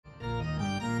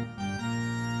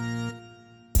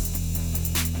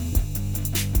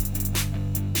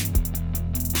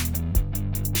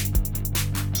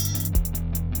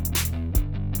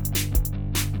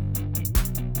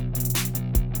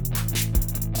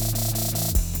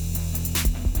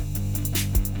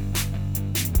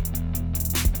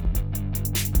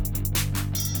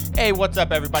Hey, what's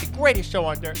up, everybody? Greatest show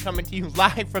on dirt coming to you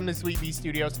live from the Sweet Bee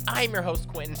Studios. I'm your host,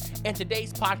 Quentin, and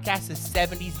today's podcast is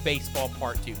 70s Baseball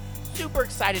Part 2. Super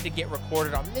excited to get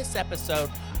recorded on this episode.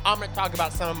 I'm going to talk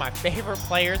about some of my favorite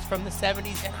players from the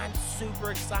 70s, and I'm super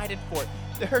excited for it.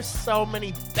 There's so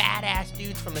many badass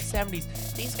dudes from the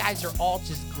 70s. These guys are all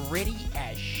just gritty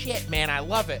as shit, man. I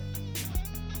love it.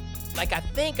 Like, I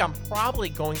think I'm probably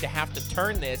going to have to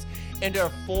turn this into a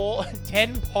full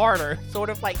 10-parter,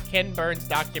 sort of like Ken Burns'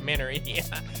 documentary.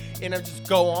 Just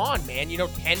go on, man.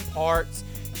 10 parts.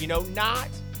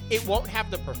 It won't have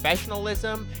the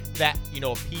professionalism that, a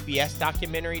PBS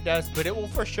documentary does, but it will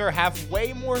for sure have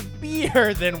way more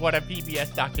beer than what a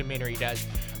PBS documentary does.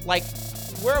 Like,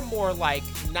 we're more like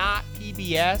not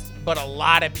PBS, but a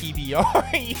lot of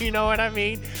PBR. You know what I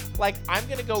mean? Like, I'm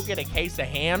going to go get a case of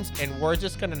hams and we're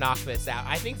just going to knock this out.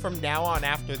 I think from now on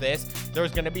after this,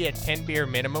 there's going to be a 10 beer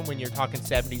minimum when you're talking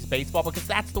 70s baseball because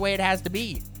that's the way it has to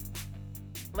be.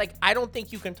 Like, I don't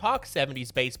think you can talk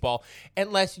 70s baseball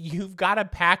unless you've got a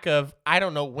pack of,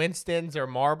 Winstons or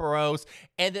Marlboros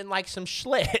and then like some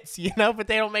Schlitz, but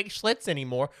they don't make Schlitz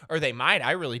anymore. Or they might,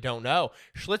 I really don't know.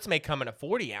 Schlitz may come in a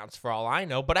 40 ounce for all I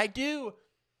know, but I do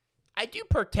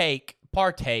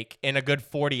partake in a good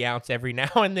 40 ounce every now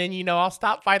and then. I'll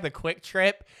stop by the Quick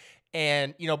Trip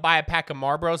and, buy a pack of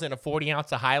Marlboros and a 40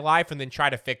 ounce of High Life and then try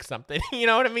to fix something. You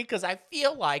know what I mean? Because I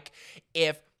feel like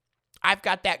if I've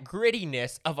got that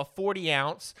grittiness of a 40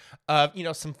 ounce of,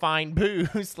 some fine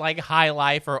booze like High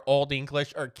Life or Old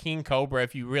English or King Cobra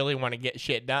if you really want to get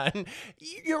shit done,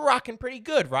 you're rocking pretty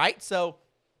good, right? So,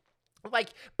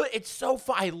 but it's so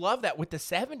fun. I love that with the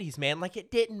 70s, man. Like, it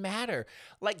didn't matter.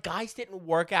 Like, guys didn't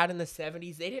work out in the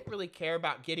 70s. They didn't really care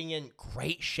about getting in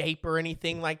great shape or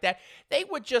anything like that. They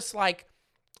would just,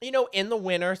 in the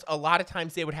winters, a lot of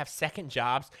times they would have second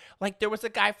jobs. Like, there was a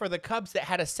guy for the Cubs that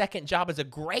had a second job as a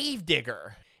grave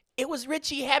digger. It was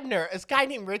Richie Hebner, this guy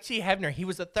named Richie Hebner. He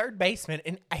was a third baseman,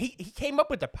 and he came up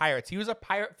with the Pirates. He was a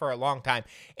Pirate for a long time,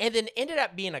 and then ended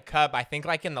up being a Cub, I think,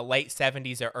 like in the late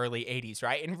 70s or early 80s,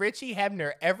 right? And Richie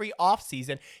Hebner, every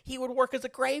offseason, he would work as a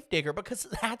grave digger because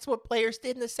that's what players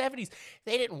did in the 70s.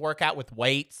 They didn't work out with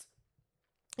weights.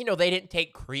 They didn't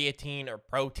take creatine or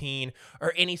protein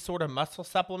or any sort of muscle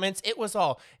supplements. It was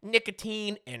all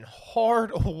nicotine and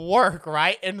hard work,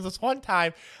 right? And this one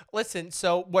time, listen,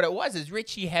 so what it was is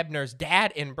Richie Hebner's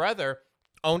dad and brother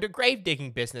owned a grave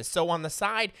digging business. So on the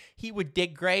side, he would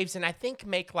dig graves and I think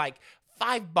make like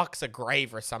 $5 a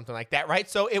grave or something like that, right?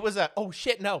 So it was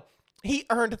he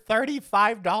earned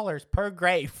 $35 per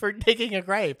grave for digging a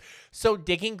grave. So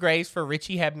digging graves for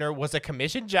Richie Hebner was a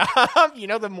commission job.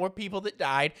 The more people that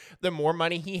died, the more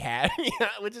money he had,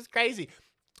 which is crazy.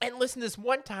 And listen, this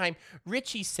one time,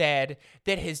 Richie said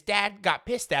that his dad got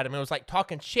pissed at him and was like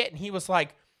talking shit. And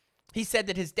he said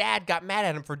that his dad got mad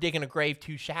at him for digging a grave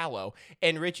too shallow.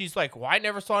 And Richie's like, well, I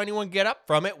never saw anyone get up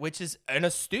from it, which is an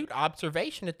astute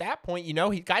observation at that point.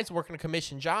 Guy's working a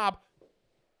commission job.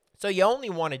 So you only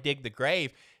want to dig the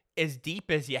grave as deep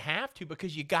as you have to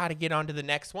because you got to get on to the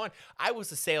next one. I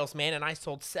was a salesman and I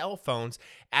sold cell phones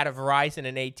at a Verizon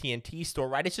and AT&T store,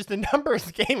 right? It's just a numbers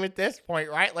game at this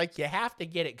point, right? Like, you have to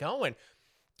get it going.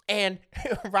 And,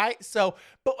 right? So,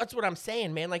 but that's what I'm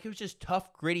saying, man. Like, it was just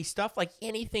tough, gritty stuff. Like,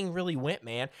 anything really went,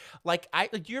 man.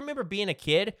 Do you remember being a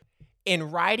kid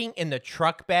and riding in the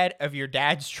truck bed of your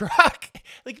dad's truck?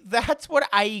 Like, that's what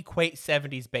I equate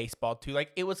 70s baseball to.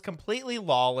 Like, it was completely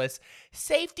lawless.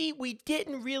 Safety, we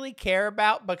didn't really care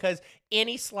about because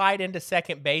any slide into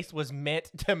second base was meant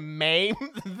to maim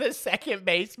the second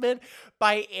baseman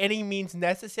by any means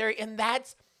necessary. And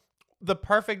that's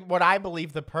what I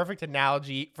believe the perfect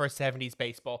analogy for 70s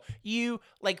baseball. You,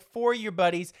 like, four of your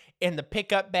buddies in the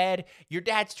pickup bed, your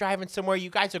dad's driving somewhere, you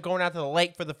guys are going out to the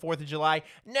lake for the 4th of July,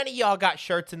 none of y'all got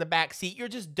shirts in the back seat, you're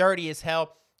just dirty as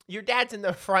hell. Your dad's in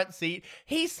the front seat.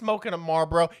 He's smoking a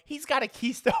Marlboro. He's got a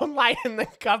Keystone Light in the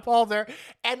cup holder.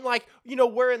 And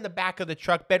we're in the back of the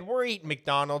truck bed. We're eating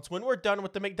McDonald's. When we're done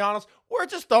with the McDonald's, we're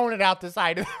just throwing it out the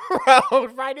side of the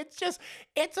road, right?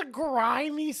 It's a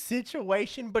grimy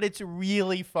situation, but it's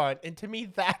really fun. And to me,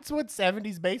 that's what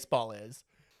 70s baseball is.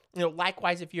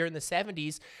 Likewise, if you're in the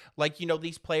 70s,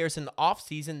 these players in the off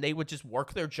season, they would just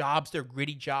work their jobs, their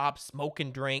gritty jobs, smoke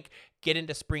and drink, get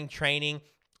into spring training,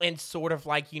 and sort of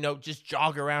just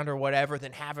jog around or whatever,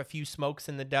 then have a few smokes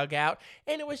in the dugout.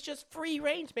 And it was just free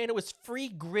range, man. It was free,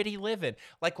 gritty living.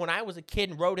 Like, when I was a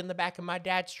kid and rode in the back of my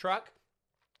dad's truck,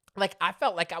 I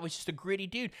felt like I was just a gritty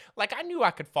dude. Like, I knew I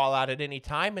could fall out at any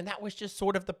time, and that was just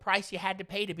sort of the price you had to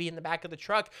pay to be in the back of the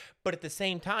truck. But at the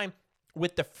same time,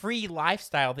 with the free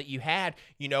lifestyle that you had,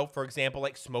 for example,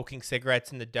 like smoking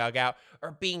cigarettes in the dugout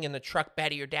or being in the truck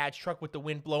bed of your dad's truck with the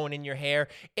wind blowing in your hair.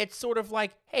 It's sort of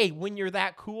like, hey, when you're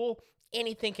that cool,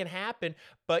 anything can happen.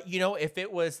 But, if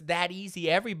it was that easy,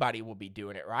 everybody will be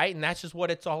doing it, right? And that's just what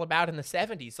it's all about in the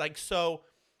 70s. Like, so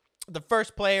the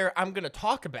first player I'm going to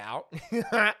talk about,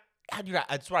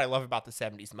 that's what I love about the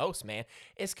 70s most, man,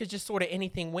 is because just sort of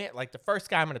anything went. Like the first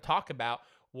guy I'm going to talk about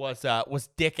was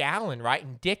Dick Allen, right?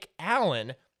 And Dick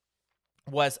Allen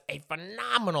was a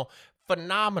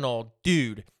phenomenal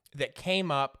dude that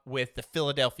came up with the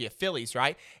Philadelphia Phillies,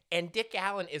 right? And Dick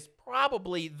Allen is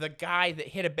probably the guy that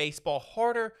hit a baseball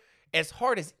as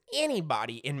hard as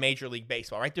anybody in Major League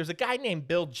Baseball, right? There's a guy named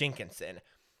Bill Jenkinson,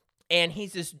 and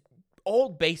he's this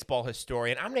old baseball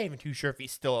historian. I'm not even too sure if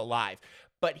he's still alive,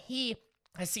 but he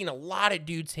has seen a lot of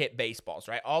dudes hit baseballs,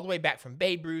 right? All the way back from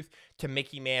Babe Ruth to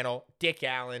Mickey Mantle, Dick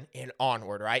Allen, and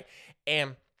onward, right?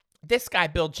 And this guy,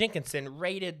 Bill Jenkinson,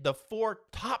 rated the 4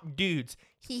 top dudes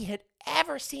he had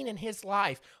ever seen in his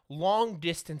life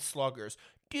long-distance sluggers,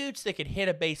 dudes that could hit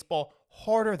a baseball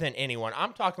harder than anyone.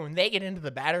 I'm talking when they get into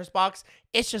the batter's box,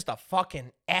 it's just a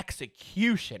fucking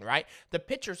execution, right? The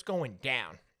pitcher's going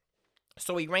down.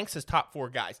 So he ranks his top 4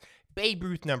 guys. Babe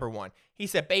Ruth, number 1. He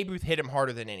said Babe Ruth hit him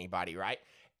harder than anybody, right?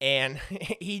 And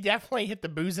he definitely hit the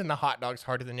booze and the hot dogs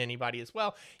harder than anybody as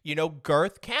well.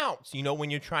 Girth counts, when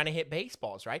you're trying to hit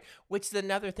baseballs, right? Which is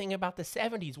another thing about the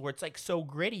 70s where it's like so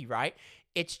gritty, right?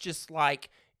 It's just like,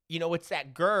 it's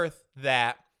that girth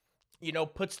that,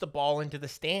 puts the ball into the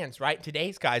stands, right?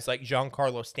 Today's guys like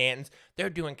Giancarlo Stanton's,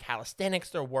 they're doing calisthenics,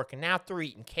 they're working out, they're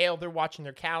eating kale, they're watching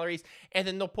their calories, and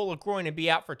then they'll pull a groin and be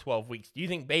out for 12 weeks. Do you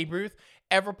think Babe Ruth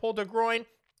ever pulled a groin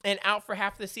and out for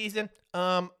half the season?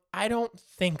 I don't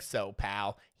think so,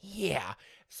 pal. Yeah.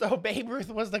 So Babe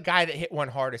Ruth was the guy that hit one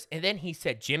hardest. And then he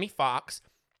said Jimmie Foxx,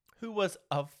 who was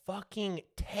a fucking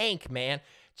tank, man.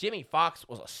 Jimmie Foxx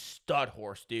was a stud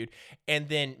horse, dude. And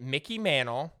then Mickey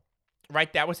Mantle,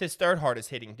 right? That was his 3rd hardest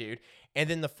hitting dude. And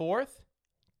then the 4th,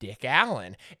 Dick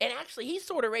Allen. And actually, he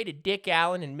sort of rated Dick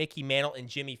Allen and Mickey Mantle and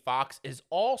Jimmie Foxx as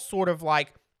all sort of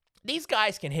like, these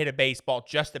guys can hit a baseball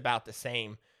just about the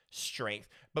same strength.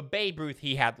 But Babe Ruth,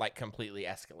 he had like completely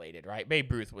escalated, right?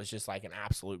 Babe Ruth was just like an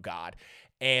absolute god.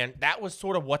 And that was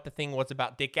sort of what the thing was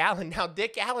about Dick Allen. Now,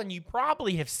 Dick Allen, you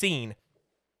probably have seen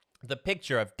the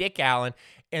picture of Dick Allen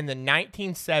in the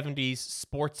 1970s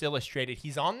Sports Illustrated.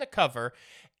 He's on the cover,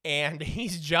 and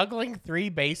he's juggling 3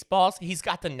 baseballs. He's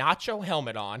got the nacho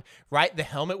helmet on, right? The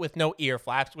helmet with no ear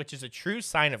flaps, which is a true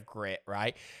sign of grit,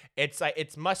 right? It's like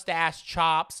it's mustache,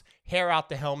 chops, hair out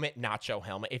the helmet, nacho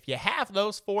helmet. If you have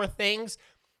those 4 things,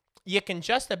 you can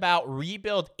just about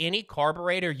rebuild any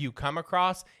carburetor you come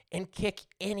across and kick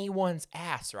anyone's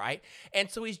ass, right? And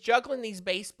so he's juggling these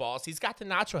baseballs. He's got the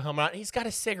nacho helmet on. And he's got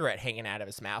a cigarette hanging out of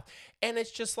his mouth. And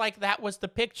it's just like that was the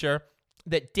picture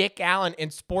that Dick Allen in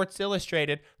Sports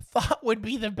Illustrated thought would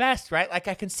be the best, right? Like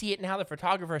I can see it now, the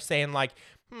photographer saying like,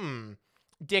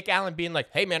 Dick Allen being like,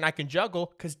 hey man, I can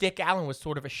juggle, because Dick Allen was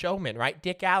sort of a showman, right?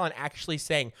 Dick Allen actually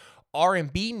sang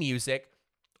R&B music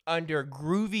under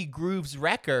Groovy Grooves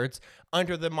Records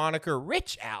under the moniker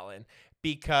Rich Allen,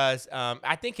 because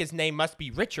I think his name must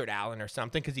be Richard Allen or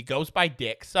something, because he goes by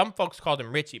Dick. Some folks called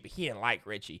him Richie, but he didn't like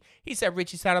Richie. He said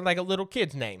Richie sounded like a little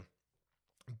kid's name.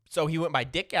 So he went by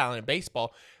Dick Allen in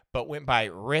baseball, but went by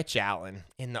Rich Allen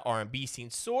in the R&B scene.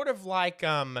 Sort of like,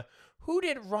 who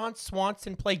did Ron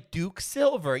Swanson play Duke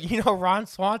Silver? Ron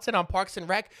Swanson on Parks and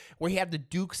Rec, where he had the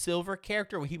Duke Silver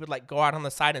character, where he would like go out on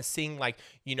the side and sing like,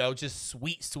 just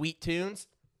sweet, sweet tunes.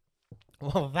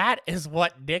 Well, that is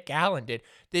what Dick Allen did.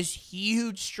 This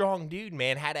huge, strong dude,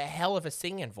 man, had a hell of a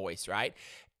singing voice, right?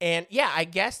 And yeah, I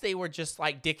guess they were just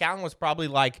like, Dick Allen was probably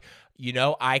like,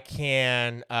 I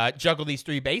can juggle these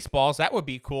 3 baseballs. That would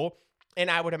be cool. And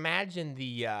I would imagine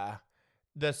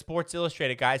the Sports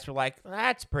Illustrated guys were like,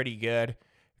 that's pretty good.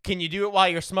 Can you do it while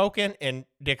you're smoking? And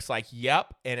Dick's like,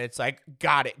 yep. And it's like,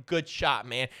 got it. Good shot,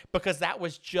 man. Because that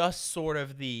was just sort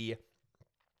of the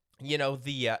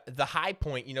high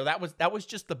point. That was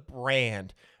just the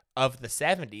brand of the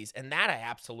 70s. And that I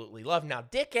absolutely love. Now,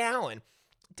 Dick Allen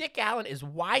is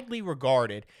widely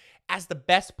regarded as the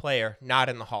best player not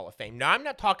in the Hall of Fame. Now, I'm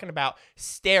not talking about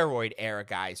steroid era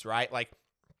guys, right? Like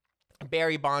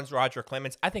Barry Bonds, Roger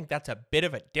Clemens. I think that's a bit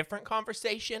of a different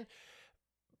conversation.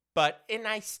 And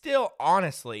I still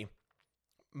honestly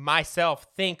myself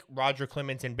think Roger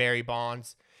Clemens and Barry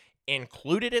Bonds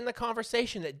included in the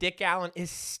conversation, that Dick Allen is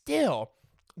still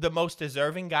the most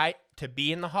deserving guy to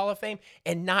be in the Hall of Fame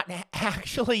and not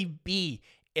actually be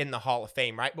in the Hall of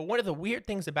Fame, right? But one of the weird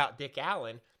things about Dick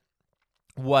Allen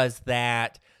was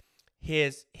that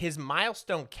his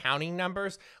milestone counting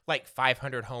numbers, like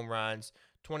 500 home runs,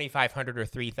 2,500 or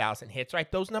 3,000 hits,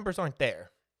 right? Those numbers aren't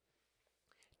there.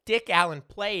 Dick Allen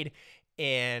played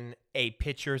in a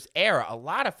pitcher's era. A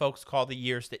lot of folks call the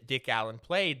years that Dick Allen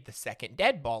played the second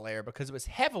dead ball era because it was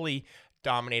heavily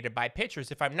dominated by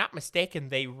pitchers. If I'm not mistaken,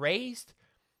 they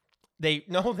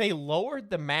lowered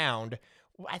the mound.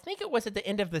 I think it was at the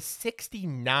end of the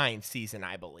 69 season,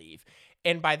 I believe.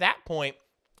 And by that point,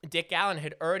 Dick Allen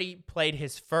had already played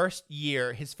his first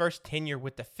tenure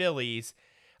with the Phillies.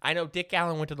 I know Dick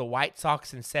Allen went to the White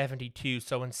Sox in 72,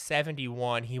 so in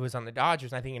 71 he was on the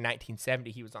Dodgers, and I think in 1970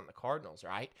 he was on the Cardinals,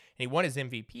 right? And he won his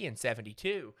MVP in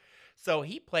 72. So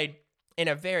he played in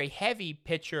a very heavy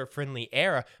pitcher-friendly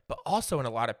era, but also in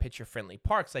a lot of pitcher-friendly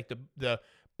parks, like the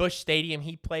Busch Stadium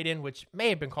he played in, which may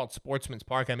have been called Sportsman's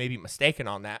Park. I may be mistaken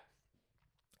on that.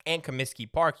 And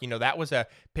Comiskey Park, that was a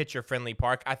pitcher-friendly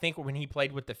park. I think when he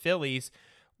played with the Phillies,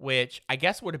 which I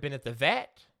guess would have been at the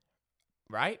Vet,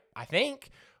 right? I think.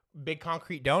 Big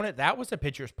Concrete Donut, that was a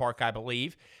pitcher's park, I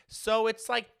believe. So it's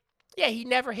like, yeah, he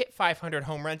never hit 500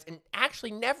 home runs and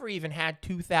actually never even had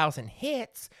 2,000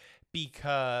 hits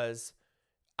because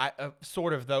of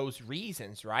sort of those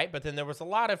reasons, right? But then there was a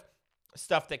lot of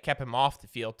stuff that kept him off the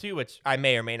field too, which I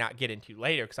may or may not get into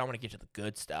later because I want to get to the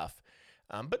good stuff.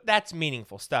 But that's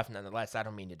meaningful stuff nonetheless. I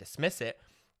don't mean to dismiss it.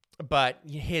 But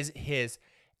his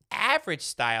average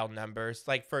style numbers,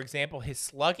 like for example, his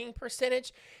slugging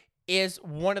percentage is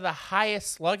one of the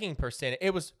highest slugging percentage.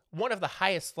 It was one of the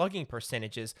highest slugging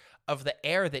percentages of the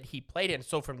era that he played in.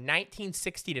 So from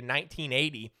 1960 to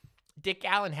 1980, Dick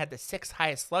Allen had the sixth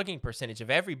highest slugging percentage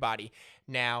of everybody.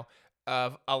 Now,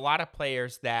 of a lot of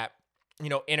players that,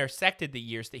 intersected the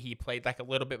years that he played, like a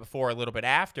little bit before, a little bit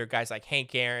after, guys like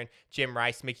Hank Aaron, Jim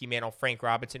Rice, Mickey Mantle, Frank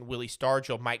Robinson, Willie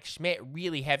Stargell, Mike Schmidt,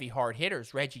 really heavy hard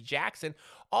hitters, Reggie Jackson,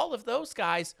 all of those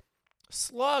guys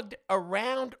slugged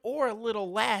around or a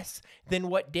little less than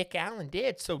what Dick Allen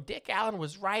did. So Dick Allen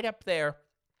was right up there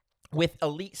with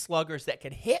elite sluggers that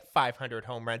could hit 500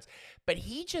 home runs, but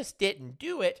he just didn't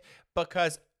do it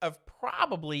because of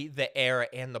probably the era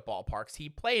and the ballparks he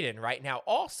played in. Right now,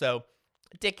 also,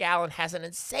 Dick Allen has an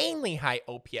insanely high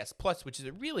OPS plus, which is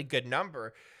a really good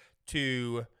number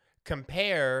to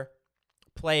compare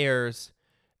players'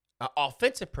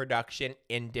 offensive production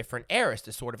in different eras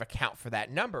to sort of account for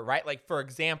that number, right? Like, for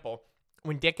example,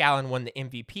 when Dick Allen won the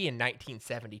MVP in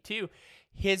 1972,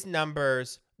 his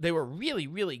numbers, they were really,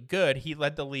 really good. He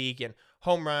led the league in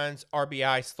home runs,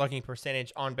 RBI, slugging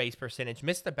percentage, on-base percentage,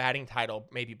 missed the batting title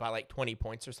maybe by like 20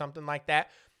 points or something like that.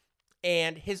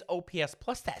 And his OPS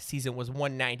plus that season was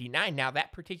 199. Now,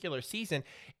 that particular season,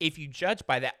 if you judge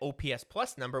by that OPS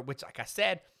plus number, which, like I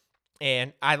said,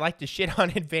 and I like to shit on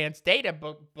advanced data,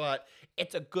 but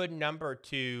it's a good number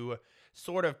to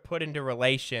sort of put into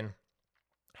relation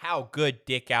how good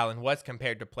Dick Allen was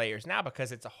compared to players now,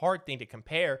 because it's a hard thing to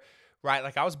compare, right?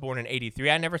 Like, I was born in 83.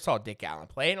 I never saw Dick Allen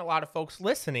play, and a lot of folks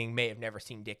listening may have never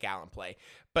seen Dick Allen play.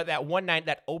 But that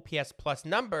that OPS plus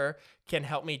number can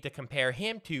help me to compare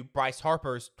him to Bryce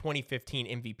Harper's 2015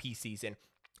 MVP season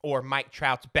or Mike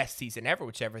Trout's best season ever,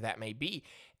 whichever that may be.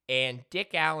 And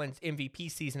Dick Allen's MVP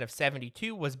season of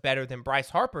 72 was better than Bryce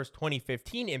Harper's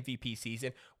 2015 MVP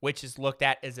season, which is looked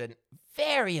at as a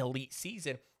very elite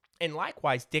season. And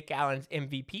likewise, Dick Allen's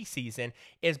MVP season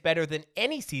is better than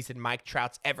any season Mike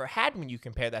Trout's ever had when you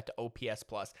compare that to OPS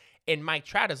plus. And Mike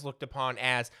Trout is looked upon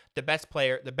as the best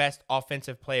player, the best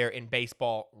offensive player in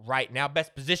baseball right now,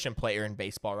 best position player in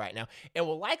baseball right now, and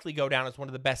will likely go down as one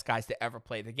of the best guys to ever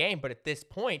play the game. But at this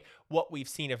point, what we've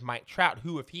seen of Mike Trout,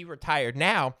 who, if he retired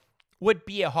now, would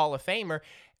be a Hall of Famer,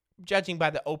 judging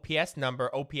by the OPS number,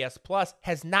 OPS plus,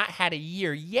 has not had a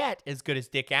year yet as good as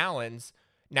Dick Allen's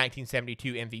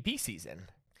 1972 MVP season.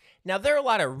 Now, there are a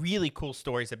lot of really cool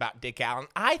stories about Dick Allen.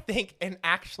 I think, and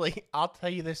actually, I'll tell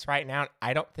you this right now,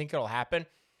 I don't think it'll happen,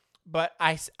 but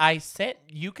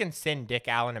you can send Dick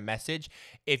Allen a message.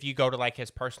 If you go to like his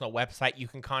personal website, you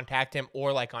can contact him,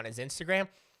 or like on his Instagram.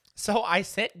 So I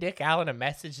sent Dick Allen a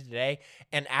message today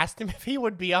and asked him if he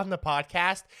would be on the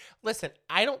podcast. Listen,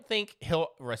 I don't think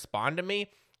he'll respond to me,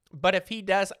 but if he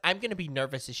does, I'm going to be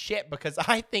nervous as shit because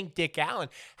I think Dick Allen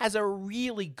has a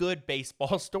really good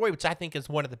baseball story, which I think is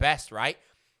one of the best, right?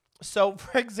 So,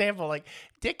 for example, like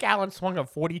Dick Allen swung a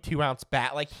 42-ounce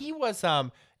bat. Like he was,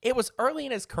 it was early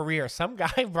in his career. Some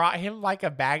guy brought him like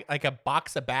a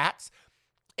box of bats,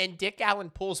 and Dick Allen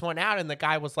pulls one out, and the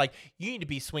guy was like, "You need to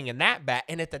be swinging that bat."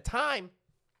 And at the time,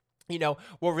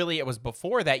 Well, really, it was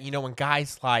before that, when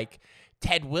guys like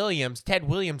Ted Williams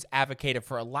advocated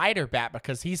for a lighter bat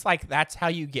because he's like, that's how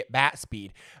you get bat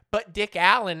speed. But Dick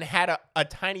Allen had a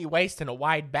tiny waist and a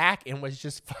wide back and was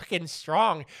just fucking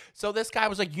strong. So this guy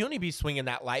was like, you need to be swinging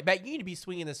that light bat. You need to be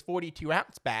swinging this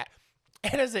 42-ounce bat.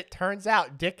 And as it turns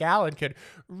out, Dick Allen could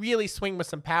really swing with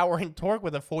some power and torque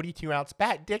with a 42-ounce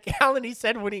bat. Dick Allen, he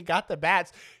said when he got the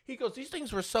bats, he goes, these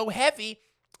things were so heavy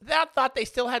that I thought they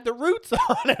still had the roots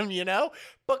on them,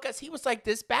 because he was like,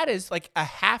 this bat is like a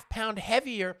half pound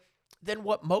heavier than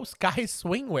what most guys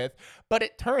swing with. But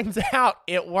it turns out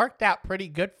it worked out pretty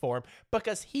good for him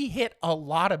because he hit a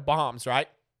lot of bombs, right?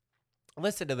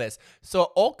 Listen to this.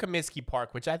 So Old Comiskey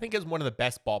Park, which I think is one of the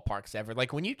best ballparks ever.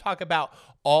 Like when you talk about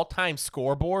all-time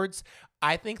scoreboards,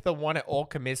 I think the one at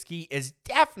Old Comiskey is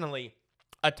definitely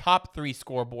a top 3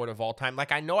 scoreboard of all time.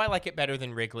 Like I know I like it better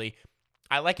than Wrigley.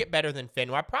 I like it better than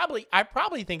Fenway. I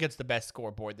probably think it's the best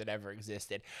scoreboard that ever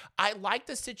existed. I like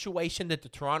the situation that the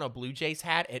Toronto Blue Jays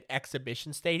had at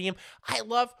Exhibition Stadium. I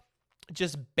love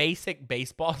just basic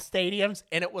baseball stadiums,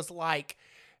 and it was like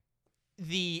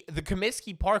the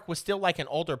Comiskey Park was still like an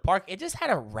older park. It just had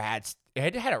a rad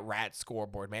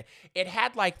scoreboard, man. It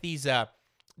had like these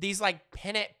like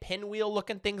pinwheel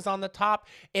looking things on the top.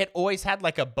 It always had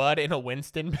like a Bud and a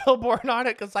Winston billboard on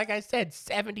it. Cause like I said,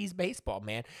 70s baseball,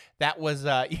 man, that was,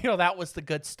 that was the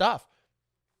good stuff.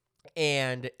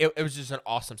 And it was just an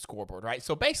awesome scoreboard, right?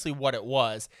 So basically what it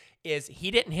was is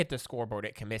he didn't hit the scoreboard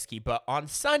at Comiskey, but on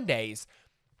Sundays,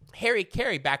 Harry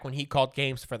Carey, back when he called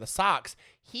games for the Sox,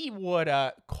 he would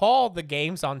call the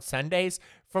games on Sundays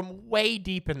from way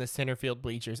deep in the center field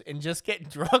bleachers and just get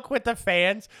drunk with the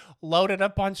fans, loaded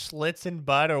up on Schlitz and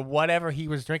Bud or whatever he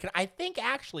was drinking. I think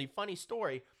actually, funny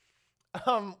story,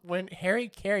 when Harry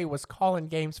Carey was calling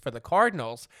games for the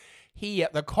Cardinals,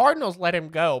 the Cardinals let him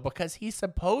go because he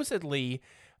supposedly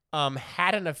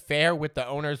had an affair with the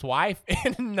owner's wife,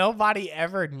 and nobody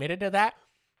ever admitted to that.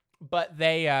 But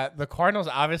the Cardinals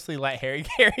obviously let Harry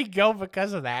Carey go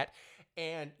because of that.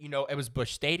 And, it was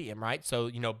Busch Stadium, right? So,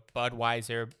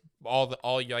 Budweiser,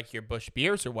 all your Busch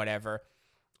beers or whatever,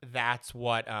 that's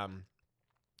what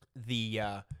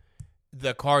the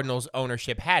Cardinals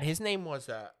ownership had. His name was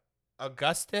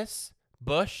Augustus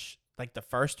Busch, like the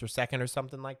first or second or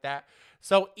something like that.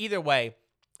 So either way,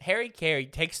 Harry Carey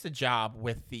takes the job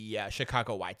with the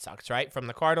Chicago White Sox, right, from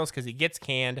the Cardinals because he gets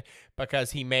canned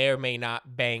because he may or may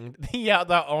not bang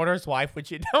the owner's wife,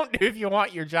 which you don't do if you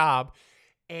want your job.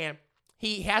 And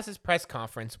he has his press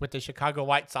conference with the Chicago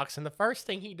White Sox, and the first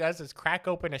thing he does is crack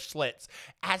open a Schlitz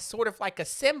as sort of like a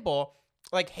symbol,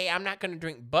 like, hey, I'm not going to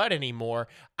drink Bud anymore.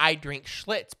 I drink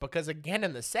Schlitz because, again,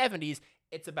 in the 70s,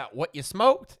 it's about what you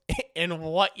smoked and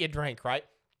what you drank, right?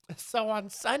 So on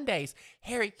Sundays,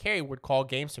 Harry Carey would call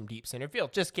games from deep center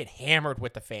field, just get hammered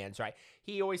with the fans, right?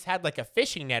 He always had like a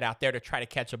fishing net out there to try to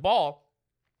catch a ball,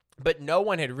 but no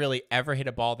one had really ever hit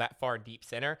a ball that far in deep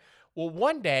center. Well,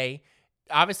 one day,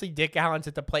 obviously Dick Allen's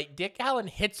at the plate. Dick Allen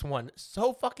hits one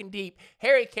so fucking deep.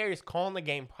 Harry Carey's calling the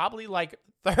game probably like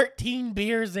 13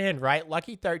 beers in, right?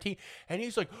 Lucky 13. And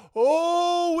he's like,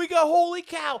 oh, we got holy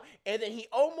cow. And then he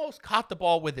almost caught the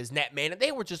ball with his net, man. And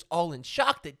they were just all in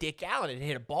shock that Dick Allen had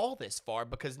hit a ball this far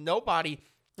because nobody,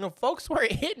 folks were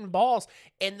hitting balls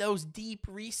in those deep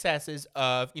recesses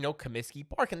of, Comiskey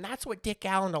Park. And that's what Dick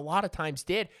Allen a lot of times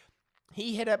did.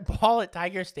 He hit a ball at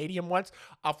Tiger Stadium once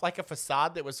off like a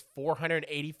facade that was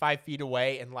 485 feet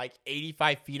away and like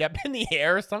 85 feet up in the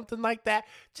air or something like that.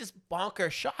 Just bonker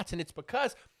shots. And it's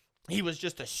because he was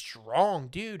just a strong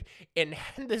dude and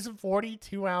had this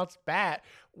 42-ounce bat,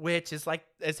 which is like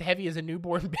as heavy as a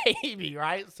newborn baby,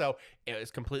 right? So it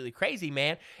was completely crazy,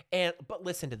 man. But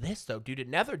listen to this, though, dude.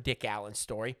 Another Dick Allen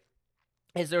story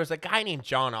is there was a guy named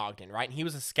John Ogden, right? And he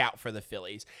was a scout for the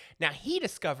Phillies. Now, he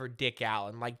discovered Dick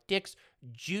Allen, like Dick's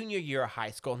junior year of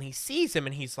high school, and he sees him,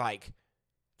 and he's like,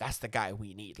 that's the guy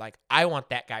we need. Like, I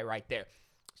want that guy right there.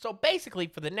 So, basically,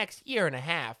 for the next year and a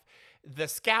half, the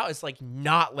scout is, like,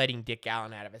 not letting Dick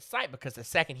Allen out of his sight because the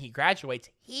second he graduates,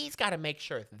 he's got to make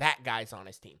sure that guy's on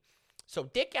his team. So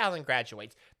Dick Allen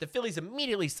graduates. The Phillies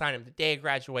immediately sign him the day of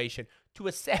graduation to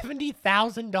a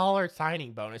 $70,000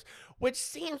 signing bonus, which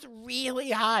seems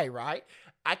really high, right?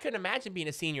 I couldn't imagine being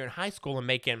a senior in high school and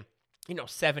making,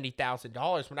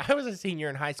 $70,000. When I was a senior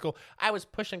in high school, I was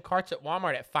pushing carts at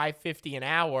Walmart at $5.50 an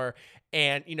hour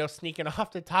and, sneaking off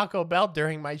to Taco Bell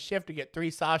during my shift to get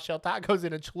 3 soft shell tacos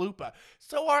and a chalupa.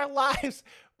 So our lives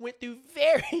went through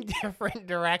very different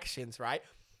directions, right?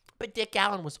 But Dick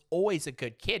Allen was always a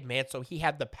good kid, man. So he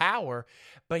had the power,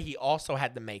 but he also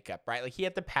had the makeup, right? Like he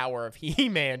had the power of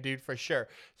He-Man, dude, for sure.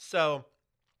 So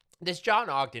this John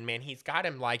Ogden, man, he's got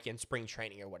him like in spring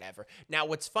training or whatever. Now,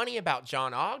 what's funny about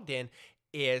John Ogden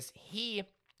is he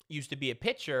used to be a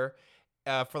pitcher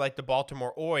for like the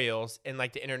Baltimore Orioles in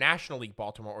like the International League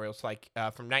Baltimore Orioles, like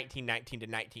from 1919 to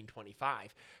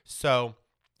 1925. So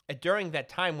during that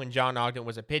time when John Ogden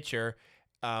was a pitcher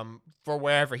for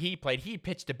wherever he played, he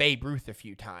pitched to Babe Ruth a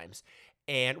few times.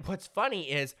 And what's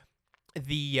funny is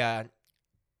the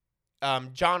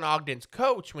John Ogden's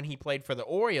coach when he played for the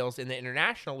Orioles in the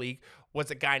International League was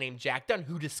a guy named Jack Dunn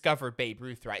who discovered Babe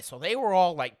Ruth, right? So they were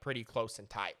all like pretty close and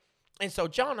tight. And so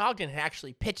John Ogden had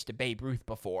actually pitched to Babe Ruth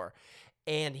before.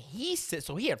 And he said,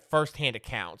 so he had firsthand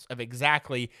accounts of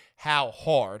exactly how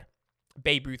hard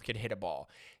Babe Ruth could hit a ball.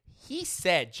 He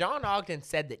said, John Ogden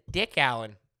said that Dick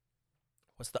Allen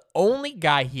was the only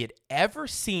guy he had ever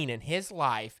seen in his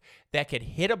life that could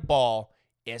hit a ball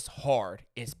as hard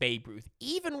as Babe Ruth.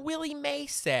 Even Willie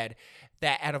Mays said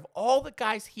that out of all the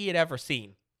guys he had ever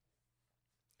seen,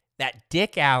 that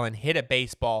Dick Allen hit a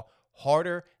baseball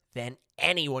harder than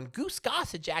anyone. Goose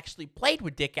Gossage actually played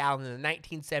with Dick Allen in the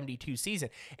 1972 season.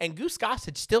 And Goose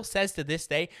Gossage still says to this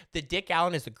day that Dick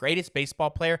Allen is the greatest baseball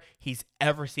player he's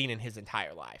ever seen in his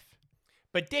entire life.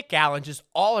 But Dick Allen, just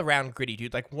all around gritty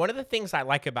dude. Like one of the things I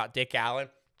like about Dick Allen,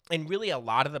 and really a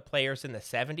lot of the players in the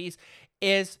 70s,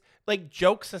 is like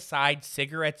jokes aside,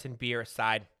 cigarettes and beer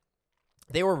aside,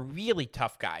 they were really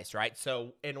tough guys, right?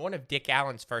 So in one of Dick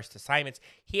Allen's first assignments,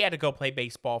 he had to go play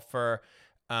baseball for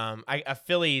a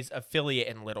Phillies affiliate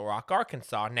in Little Rock,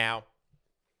 Arkansas. Now,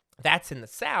 that's in the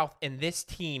South, and this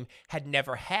team had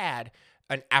never had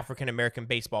an African-American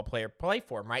baseball player play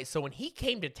for him, right? So when he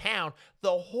came to town,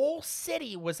 the whole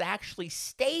city was actually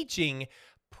staging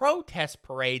protest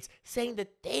parades saying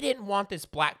that they didn't want this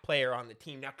black player on the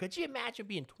team. Now, could you imagine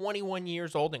being 21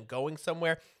 years old and going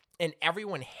somewhere and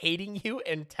everyone hating you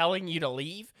and telling you to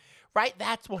leave, right?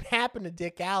 That's what happened to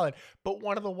Dick Allen. But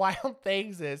one of the wild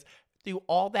things is, through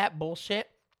all that bullshit,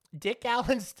 Dick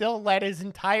Allen still led his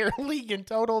entire league in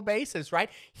total bases, right?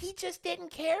 He just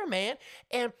didn't care, man.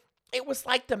 And it was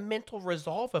like the mental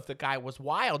resolve of the guy was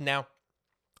wild. Now,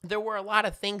 there were a lot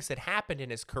of things that happened in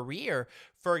his career.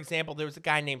 For example, there was a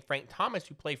guy named Frank Thomas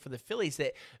who played for the Phillies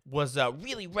that was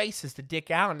really racist to Dick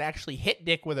Allen, actually hit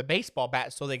Dick with a baseball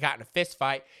bat, so they got in a fist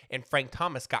fight, and Frank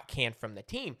Thomas got canned from the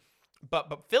team.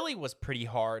 But Philly was pretty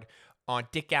hard on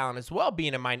Dick Allen as well,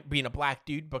 being a black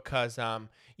dude, because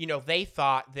they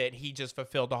thought that he just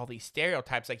fulfilled all these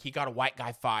stereotypes, like he got a white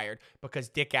guy fired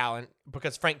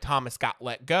because Frank Thomas got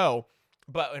let go.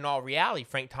 But in all reality,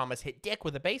 Frank Thomas hit Dick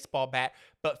with a baseball bat,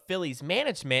 but Phillies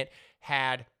management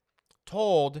had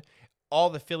told all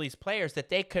the Phillies players that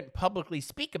they couldn't publicly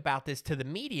speak about this to the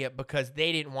media because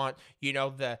they didn't want,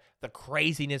 the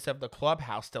craziness of the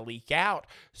clubhouse to leak out.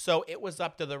 So it was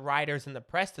up to the writers and the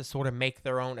press to sort of make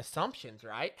their own assumptions,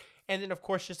 right? And then, of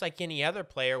course, just like any other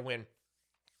player, when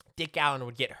Dick Allen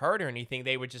would get hurt or anything,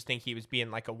 they would just think he was being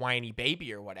like a whiny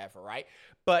baby or whatever, right?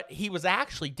 But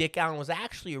Dick Allen was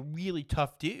actually a really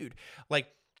tough dude. Like,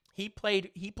 he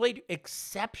played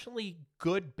exceptionally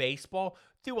good baseball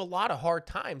through a lot of hard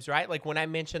times, right? Like when I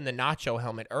mentioned the Nacho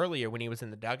helmet earlier when he was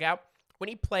in the dugout, when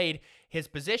he played his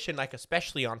position, like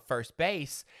especially on first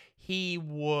base, he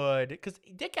would, because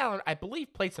Dick Allen, I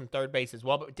believe, played some third base as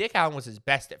well, but Dick Allen was his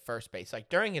best at first base. Like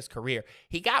during his career,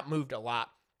 he got moved a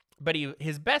lot, but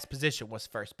his best position was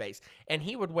first base. And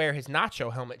he would wear his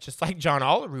Nacho helmet just like John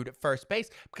Olerud at first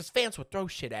base because fans would throw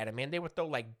shit at him, man. They would throw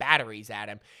like batteries at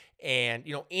him and,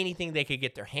 anything they could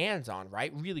get their hands on,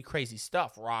 right? Really crazy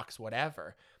stuff, rocks,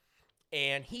 whatever.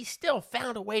 And he still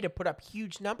found a way to put up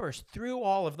huge numbers through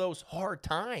all of those hard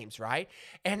times, right?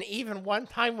 And even one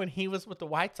time when he was with the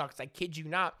White Sox, I kid you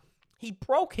not, he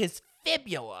broke his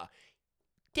fibula.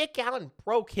 Dick Allen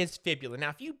broke his fibula. Now,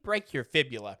 if you break your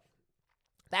fibula,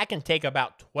 that can take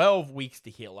about 12 weeks to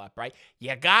heal up, right?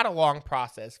 You got a long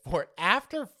process for it.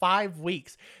 After 5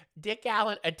 weeks, Dick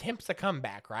Allen attempts a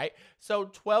comeback, right? So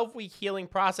 12-week healing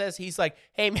process, he's like,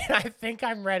 hey, man, I think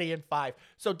I'm ready in 5.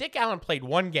 So Dick Allen played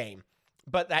one game,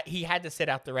 but that he had to sit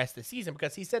out the rest of the season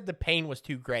because he said the pain was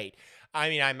too great. I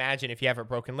mean, I imagine if you have a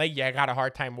broken leg, you got a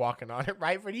hard time walking on it,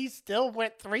 right? But he still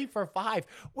went 3 for 5,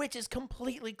 which is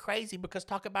completely crazy because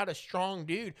talk about a strong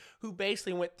dude who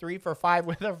basically went 3 for 5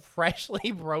 with a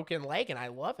freshly broken leg, and I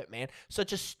love it, man.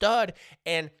 Such a stud,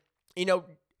 and,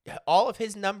 all of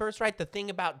his numbers, right? The thing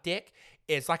about Dick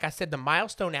is, like I said, the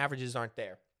milestone averages aren't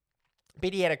there.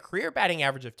 But he had a career batting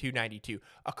average of 292,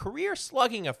 a career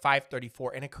slugging of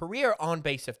 534, and a career on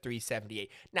base of 378.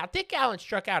 Now, Dick Allen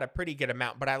struck out a pretty good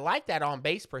amount, but I like that on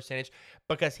base percentage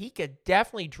because he could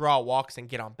definitely draw walks and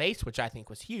get on base, which I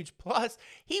think was huge. Plus,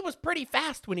 he was pretty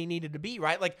fast when he needed to be,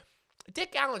 right? Like,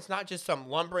 Dick Allen's not just some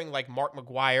lumbering like Mark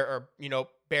McGwire or,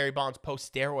 Barry Bonds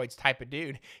post steroids type of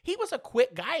dude. He was a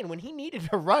quick guy, and when he needed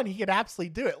to run, he could absolutely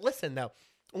do it. Listen, though,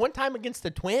 one time against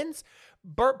the Twins,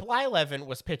 Burt Blyleven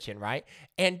was pitching, right?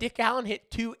 And Dick Allen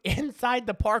hit 2 inside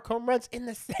the park home runs in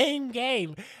the same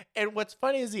game. And what's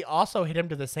funny is he also hit him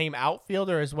to the same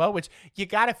outfielder as well, which you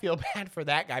got to feel bad for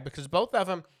that guy because both of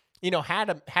them,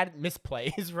 had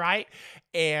misplays, right?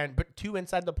 But 2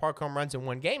 inside the park home runs in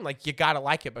one game, like you got to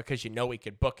like it because he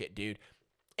could book it, dude.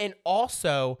 And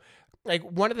also, like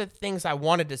one of the things I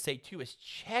wanted to say too is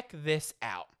check this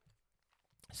out.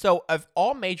 So of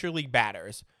all major league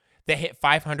batters that hit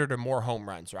 500 or more home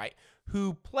runs, right,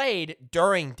 who played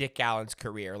during Dick Allen's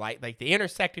career, like they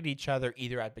intersected each other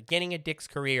either at the beginning of Dick's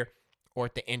career or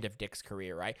at the end of Dick's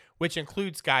career, right, which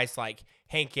includes guys like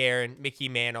Hank Aaron, Mickey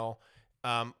Mantle,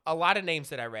 a lot of names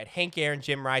that I read: Hank Aaron,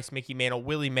 Jim Rice, Mickey Mantle,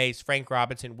 Willie Mays, Frank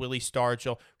Robinson, Willie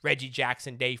Stargell, Reggie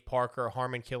Jackson, Dave Parker,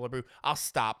 Harmon Killebrew. I'll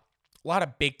stop. A lot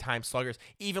of big-time sluggers,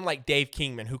 even like Dave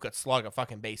Kingman, who could slug a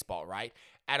fucking baseball, right?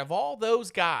 Out of all those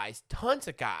guys, tons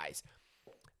of guys,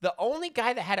 the only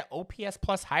guy that had an OPS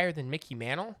plus higher than Mickey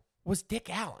Mantle was Dick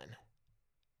Allen.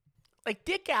 Like,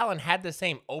 Dick Allen had the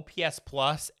same OPS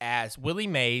plus as Willie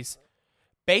Mays,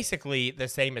 basically the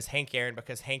same as Hank Aaron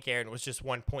because Hank Aaron was just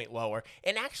 1 point lower,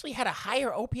 and actually had a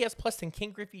higher OPS plus than Ken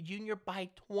Griffey Jr. by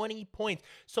 20 points.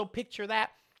 So picture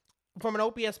that. From an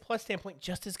OPS plus standpoint,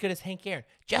 just as good as Hank Aaron,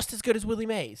 just as good as Willie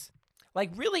Mays. Like,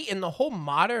 really, in the whole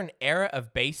modern era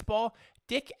of baseball,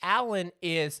 Dick Allen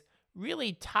is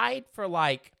really tied for,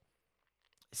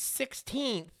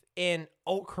 16th in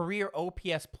career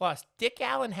OPS plus. Dick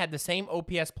Allen had the same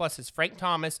OPS plus as Frank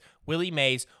Thomas, Willie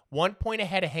Mays, 1 point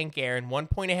ahead of Hank Aaron, 1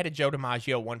 point ahead of Joe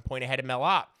DiMaggio, 1 point ahead of Mel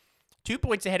Ott, 2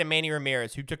 points ahead of Manny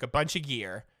Ramirez, who took a bunch of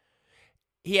gear.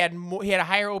 He had a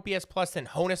higher OPS plus than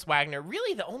Honus Wagner.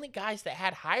 Really, the only guys that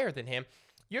had higher than him,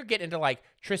 you're getting into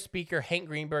Tris Speaker, Hank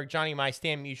Greenberg, Johnny Mize,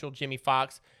 Stan Musial, Jimmy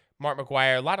Fox, Mark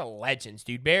McGwire, a lot of legends,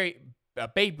 dude.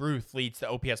 Babe Ruth leads the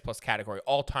OPS plus category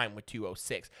all time with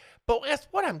 206. But that's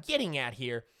what I'm getting at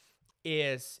here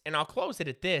is, and I'll close it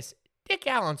at this: Dick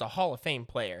Allen's a Hall of Fame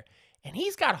player, and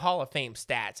he's got Hall of Fame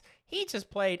stats. He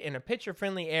just played in a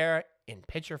pitcher-friendly era in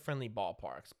pitcher-friendly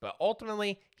ballparks, but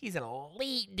ultimately, he's an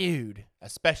elite dude,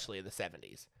 especially in the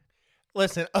 70s.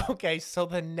 Listen, okay, so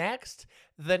the next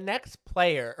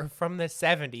player from the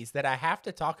 70s that I have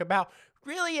to talk about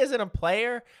really isn't a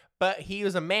player, but he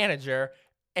was a manager,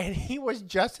 and he was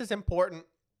just as important,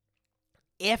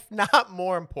 if not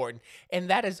more important, and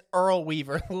that is Earl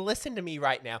Weaver. Listen to me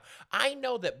right now. I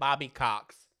know that Bobby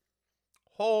Cox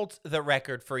holds the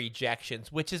record for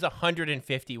ejections, which is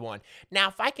 151. Now,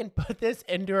 if I can put this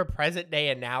into a present-day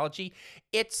analogy,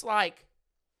 it's like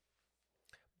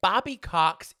Bobby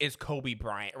Cox is Kobe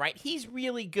Bryant, right? He's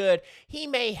really good. He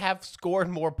may have scored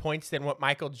more points than what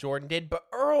Michael Jordan did, but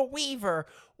Earl Weaver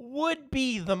would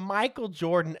be the Michael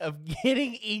Jordan of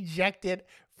getting ejected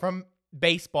from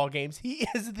baseball games. He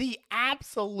is the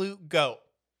absolute GOAT.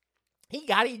 He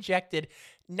got ejected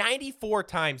 94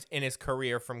 times in his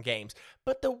career from games,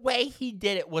 but the way he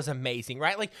did it was amazing,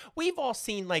 right? Like, we've all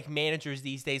seen managers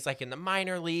these days, in the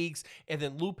minor leagues, and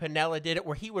then Lou Piniella did it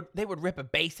where they would rip a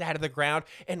base out of the ground,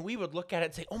 and we would look at it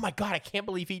and say, oh my God, I can't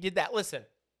believe he did that. Listen,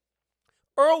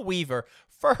 Earl Weaver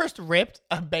first ripped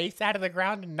a base out of the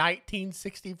ground in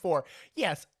 1964.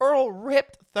 Yes, Earl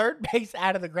ripped third base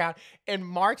out of the ground and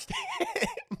marched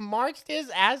his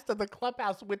ass to the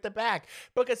clubhouse with the bag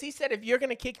because he said, if you're going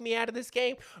to kick me out of this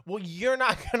game, well, you're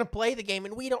not going to play the game,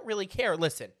 and we don't really care.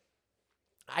 Listen,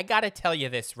 I got to tell you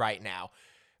this right now.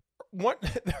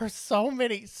 There are so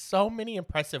many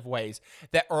impressive ways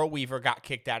that Earl Weaver got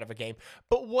kicked out of a game.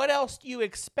 But what else do you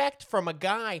expect from a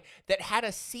guy that had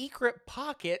a secret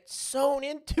pocket sewn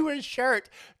into his shirt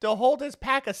to hold his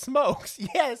pack of smokes?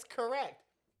 Yes, correct.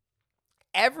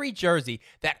 Every jersey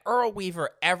that Earl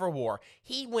Weaver ever wore,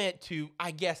 he went to,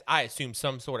 I assume,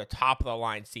 some sort of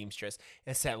top-of-the-line seamstress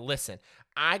and said, listen,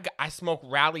 I smoke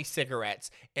Rally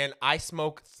cigarettes, and I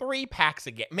smoke 3 packs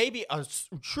a game, maybe a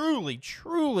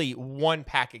truly 1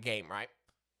 pack a game, right?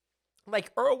 Like,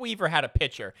 Earl Weaver had a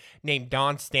pitcher named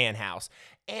Don Stanhouse,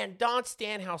 and Don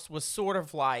Stanhouse was sort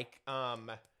of like,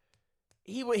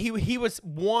 he was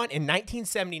one in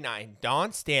 1979.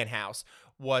 Don Stanhouse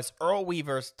was Earl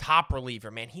Weaver's top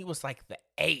reliever, man. He was like the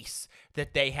ace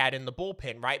that they had in the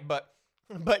bullpen, right?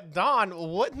 But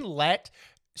Don wouldn't let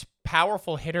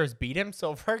powerful hitters beat him.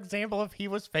 So, for example, if he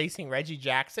was facing Reggie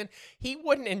Jackson, he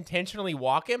wouldn't intentionally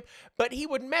walk him, but he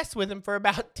would mess with him for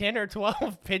about 10 or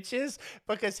 12 pitches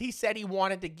because he said he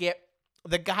wanted to get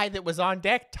the guy that was on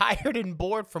deck tired and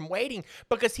bored from waiting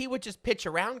because he would just pitch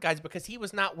around guys because he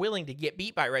was not willing to get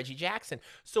beat by Reggie Jackson.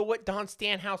 So what Don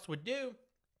Stanhouse would do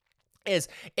is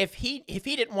if he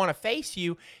didn't want to face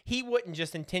you, he wouldn't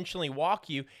just intentionally walk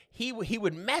you. He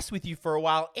would mess with you for a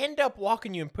while, end up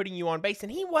walking you and putting you on base.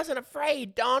 And he wasn't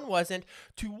afraid, Don wasn't,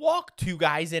 to walk two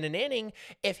guys in an inning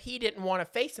if he didn't want to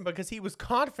face him because he was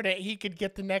confident he could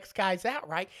get the next guys out,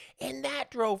 right? And that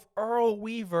drove Earl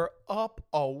Weaver up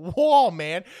a wall,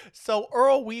 man. So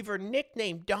Earl Weaver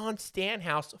nicknamed Don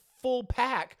Stanhouse Full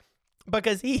Pack,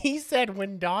 because he said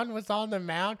when Don was on the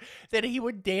mound that he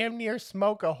would damn near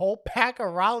smoke a whole pack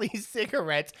of Raleigh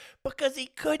cigarettes because he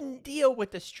couldn't deal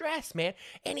with the stress, man.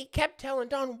 And he kept telling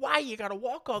Don, why you got to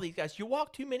walk all these guys? You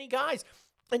walk too many guys.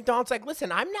 And Don's like,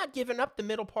 listen, I'm not giving up the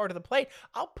middle part of the plate.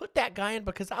 I'll put that guy in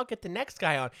because I'll get the next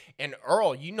guy on. And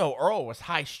Earl, Earl was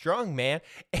high strung, man.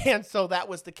 And so that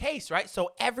was the case, right?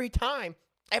 So every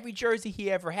jersey he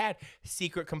ever had,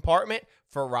 secret compartment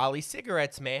for Raleigh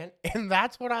cigarettes, man. And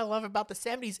that's what I love about the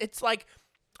 70s. It's like,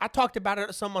 I talked about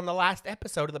it some on the last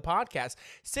episode of the podcast.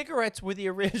 Cigarettes were the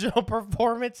original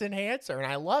performance enhancer, and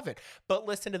I love it. But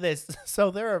listen to this.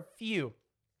 So there are a few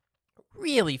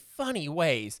really funny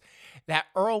ways that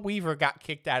Earl Weaver got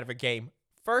kicked out of a game.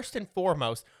 First and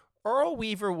foremost, Earl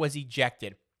Weaver was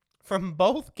ejected from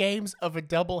both games of a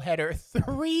doubleheader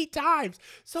 3 times.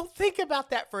 So think about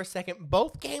that for a second.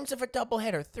 Both games of a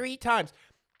doubleheader 3 times.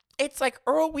 It's like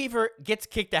Earl Weaver gets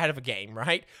kicked out of a game,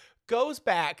 right? Goes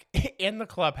back in the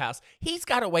clubhouse. He's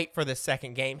got to wait for the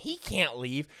second game. He can't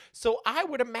leave. So I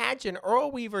would imagine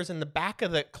Earl Weaver's in the back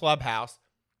of the clubhouse,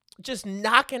 just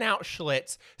knocking out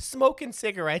Schlitz, smoking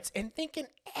cigarettes, and thinking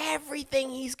everything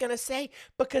he's going to say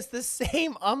because the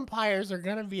same umpires are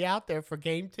going to be out there for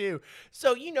game 2.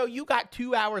 So, you got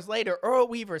 2 hours later, Earl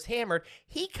Weaver's hammered.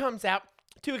 He comes out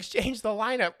to exchange the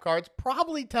lineup cards,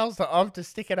 probably tells the ump to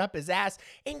stick it up his ass,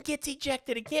 and gets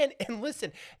ejected again. And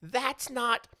listen, that's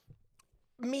not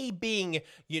me being,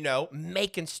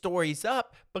 making stories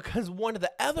up, because one of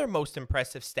the other most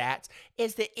impressive stats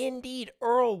is that indeed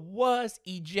Earl was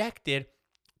ejected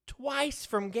twice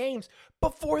from games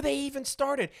before they even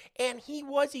started. And he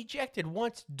was ejected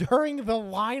once during the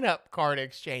lineup card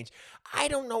exchange. I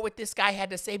don't know what this guy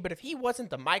had to say, but if he wasn't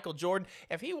the Michael Jordan,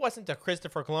 if he wasn't the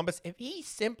Christopher Columbus, if he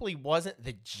simply wasn't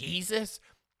the Jesus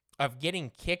of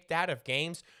getting kicked out of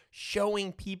games,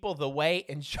 showing people the way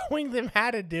and showing them how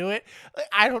to do it,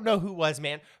 I don't know who was,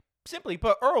 man. Simply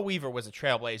put, Earl Weaver was a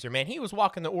trailblazer, man. He was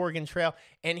walking the Oregon Trail,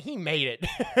 and he made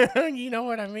it. You know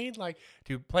what I mean? Like,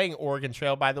 dude, playing Oregon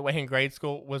Trail, by the way, in grade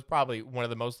school was probably one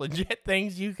of the most legit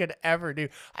things you could ever do.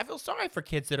 I feel sorry for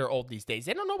kids that are old these days.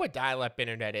 They don't know what dial-up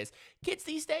internet is. Kids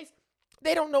these days,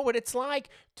 they don't know what it's like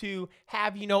to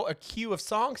have, a queue of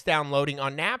songs downloading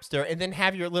on Napster and then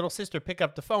have your little sister pick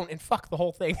up the phone and fuck the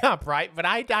whole thing up, right? But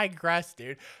I digress,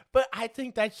 dude. But I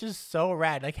think that's just so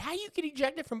rad. Like, how you get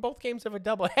ejected from both games of a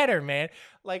doubleheader, man?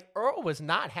 Like, Earl was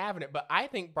not having it, but I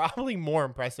think probably more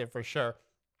impressive for sure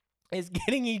is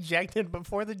getting ejected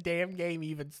before the damn game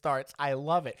even starts. I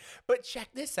love it. But check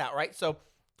this out, right? So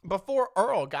before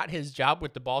Earl got his job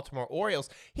with the Baltimore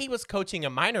Orioles, he was coaching a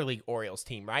minor league Orioles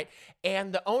team, right?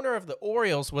 And the owner of the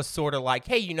Orioles was sort of like,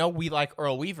 hey, we like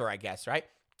Earl Weaver, I guess, right?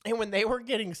 And when they were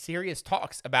getting serious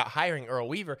talks about hiring Earl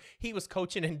Weaver, he was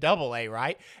coaching in Double-A,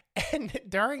 right? And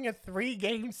during a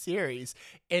 3-game series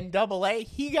in Double-A,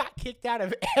 he got kicked out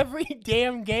of every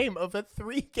damn game of a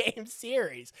 3-game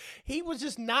series. He was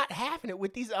just not having it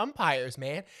with these umpires,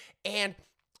 man. And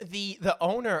the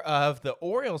owner of the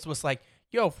Orioles was like,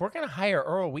 yo, if we're going to hire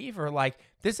Earl Weaver, like,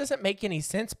 this doesn't make any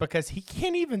sense because he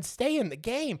can't even stay in the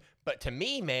game. But to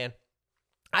me, man,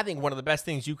 I think one of the best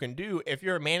things you can do if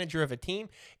you're a manager of a team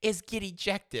is get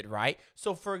ejected, right?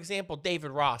 So, for example,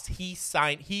 David Ross, he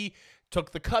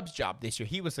took the Cubs job this year.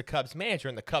 He was the Cubs manager,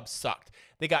 and the Cubs sucked.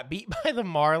 They got beat by the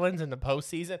Marlins in the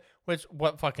postseason, which,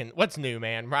 what's new,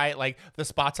 man, right? Like, the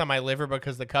spots on my liver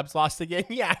because the Cubs lost again?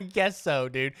 Yeah, I guess so,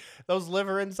 dude. Those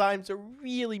liver enzymes are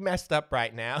really messed up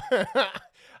right now.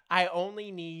 I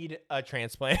only need a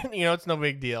transplant. It's no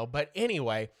big deal. But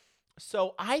anyway,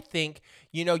 so I think,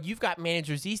 you've got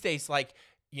managers these days like,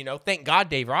 thank God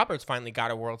Dave Roberts finally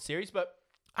got a World Series, but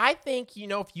I think,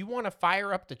 if you want to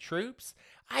fire up the troops,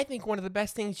 I think one of the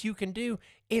best things you can do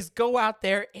is go out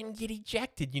there and get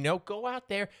ejected. Go out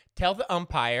there, tell the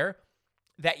umpire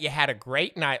that you had a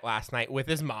great night last night with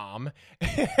his mom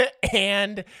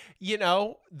and,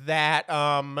 that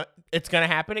it's going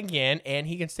to happen again and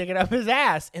he can stick it up his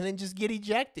ass and then just get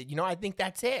ejected. I think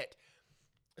that's it.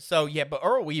 So yeah, but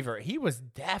Earl Weaver, he was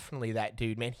definitely that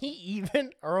dude, man.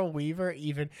 Earl Weaver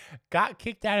even got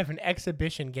kicked out of an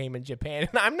exhibition game in Japan.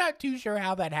 And I'm not too sure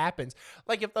how that happens.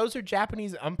 Like if those are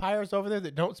Japanese umpires over there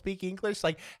that don't speak English,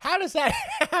 like how does that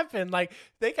happen? Like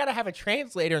they got to have a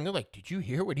translator and they're like, "Did you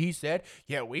hear what he said?"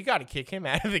 "Yeah, we got to kick him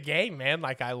out of the game, man."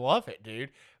 Like I love it,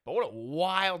 dude. But what a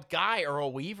wild guy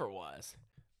Earl Weaver was.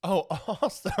 Oh,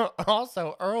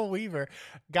 also, Earl Weaver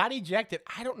got ejected.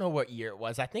 I don't know what year it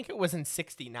was. I think it was in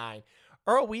 69.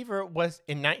 In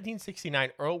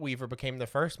 1969, Earl Weaver became the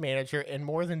first manager in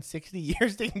more than 60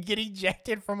 years to get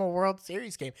ejected from a World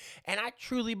Series game. And I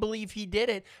truly believe he did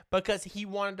it because he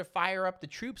wanted to fire up the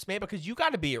troops, man, because you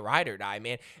got to be a ride or die,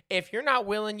 man. If you're not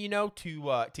willing,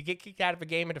 to get kicked out of a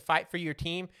game and to fight for your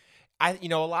team, a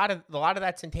lot of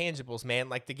that's intangibles, man.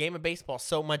 Like the game of baseball is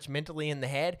so much mentally in the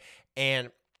head, and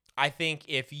I think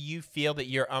if you feel that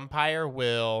your umpire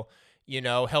will,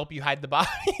 help you hide the body,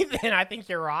 then I think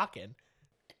you're rocking.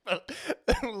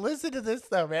 Listen to this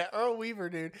though, man. Earl Weaver,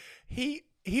 dude, he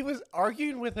was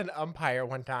arguing with an umpire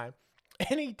one time,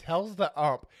 and he tells the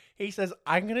ump, he says,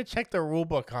 "I'm gonna check the rule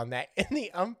book on that," and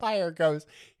the umpire goes,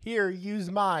 "Here, use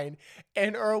mine,"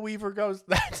 and Earl Weaver goes,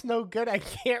 "That's no good. I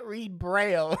can't read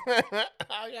Braille."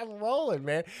 I'm rolling,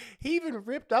 man. He even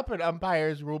ripped up an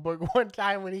umpire's rule book one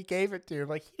time when he gave it to him.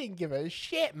 Like he didn't give a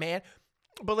shit, man.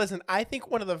 But listen, I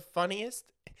think one of the funniest.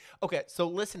 Okay, so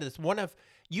listen to this.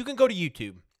 You can go to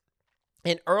YouTube.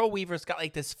 And Earl Weaver's got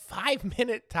like this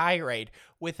 5-minute tirade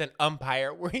with an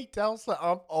umpire where he tells the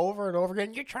ump over and over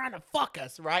again, "You're trying to fuck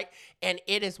us," right? And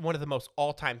it is one of the most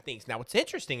all-time things. Now, what's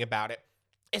interesting about it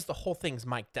is the whole thing's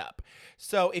mic'd up.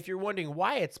 So if you're wondering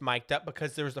why it's mic'd up,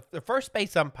 because there was the first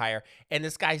base umpire, and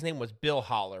this guy's name was Bill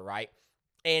Haller, right?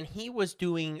 And they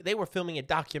were filming a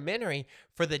documentary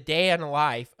for the day in the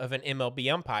life of an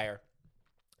MLB umpire.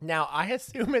 Now, I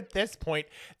assume at this point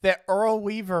that Earl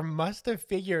Weaver must have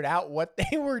figured out what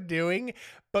they were doing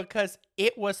because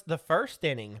it was the first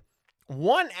inning.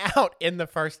 1 out in the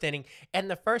first inning,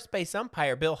 and the first base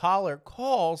umpire, Bill Haller,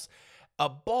 calls a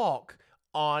balk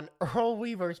on Earl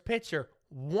Weaver's pitcher.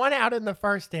 1 out in the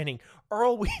first inning.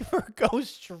 Earl Weaver goes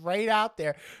straight out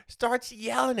there, starts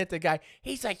yelling at the guy.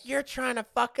 He's like, "You're trying to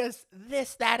fuck us,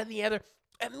 this, that, and the other."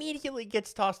 Immediately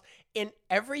gets tossed, and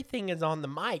everything is on the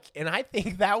mic. And I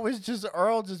think that was just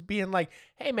Earl just being like,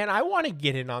 "Hey, man, I want to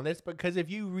get in on this because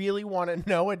if you really want to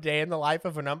know a day in the life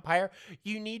of an umpire,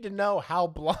 you need to know how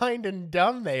blind and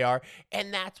dumb they are."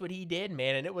 And that's what he did,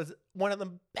 man. And it was one of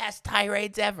the best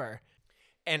tirades ever.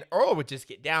 And Earl would just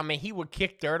get down, man. He would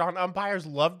kick dirt on umpires,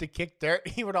 loved to kick dirt.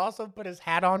 He would also put his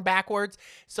hat on backwards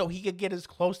so he could get as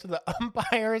close to the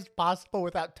umpire as possible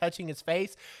without touching his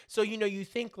face. So, you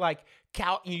think like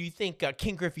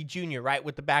King Griffey Jr., right,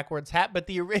 with the backwards hat. But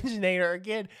the originator,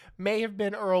 again, may have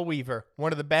been Earl Weaver,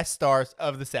 one of the best stars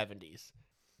of the 70s.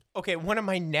 Okay, one of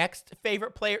my next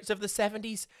favorite players of the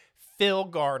 70s, Phil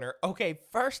Garner. Okay,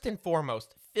 first and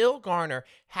foremost, Phil Garner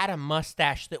had a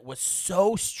mustache that was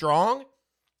so strong,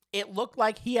 it looked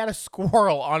like he had a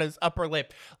squirrel on his upper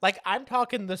lip. Like, I'm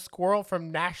talking the squirrel from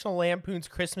National Lampoon's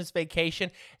Christmas Vacation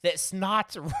that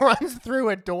Snots runs through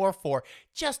a door for.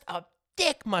 Just a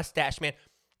thick mustache, man.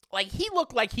 Like, he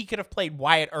looked like he could have played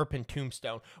Wyatt Earp in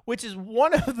Tombstone, which is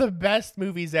one of the best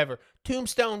movies ever.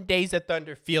 Tombstone, Days of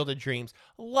Thunder, Field of Dreams.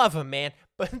 Love him, man.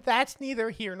 But that's neither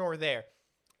here nor there.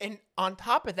 And on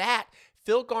top of that,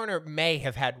 Phil Garner may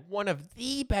have had one of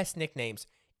the best nicknames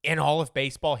in all of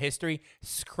baseball history,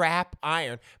 Scrap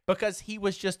Iron, because he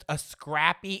was just a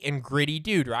scrappy and gritty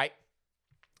dude, right?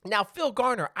 Now, Phil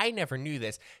Garner, I never knew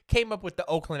this, came up with the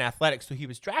Oakland Athletics, so he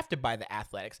was drafted by the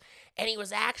Athletics, and he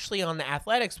was actually on the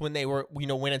Athletics when they were,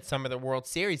 winning some of the World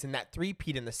Series in that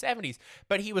three-peat in the 70s,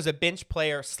 but he was a bench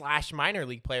player / minor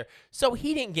league player, so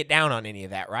he didn't get down on any of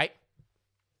that, right?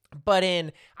 But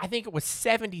in, I think it was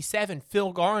 77,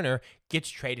 Phil Garner gets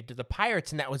traded to the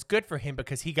Pirates, and that was good for him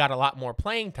because he got a lot more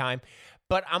playing time.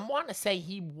 But I want to say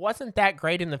he wasn't that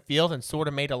great in the field and sort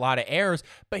of made a lot of errors,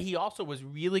 but he also was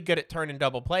really good at turning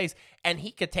double plays, and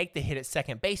he could take the hit at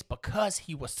second base because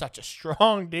he was such a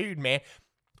strong dude, man.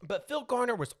 But Phil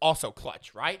Garner was also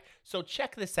clutch, right? So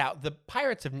check this out. The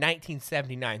Pirates of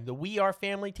 1979, the We Are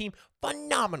Family team,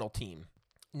 phenomenal team.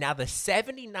 Now, the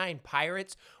 79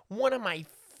 Pirates, one of my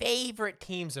favorite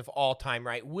teams of all time,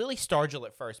 right? Willie Stargell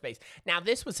at first base. Now,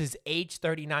 this was his age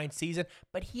 39 season,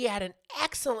 but he had an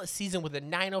excellent season with a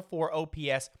 904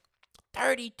 OPS,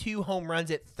 32 home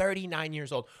runs at 39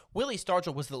 years old. Willie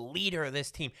Stargell was the leader of this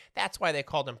team. That's why they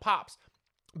called him Pops.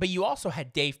 But you also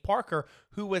had Dave Parker,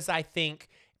 who was, I think,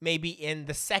 maybe in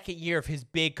the second year of his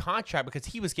big contract because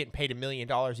he was getting paid $1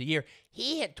 million a year.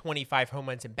 He hit 25 home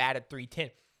runs and batted .310.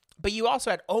 But you also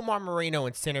had Omar Moreno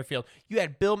in center field. You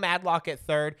had Bill Madlock at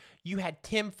third. You had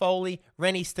Tim Foley,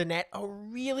 Rennie Stinnett, a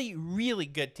really, really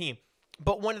good team.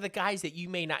 But one of the guys that you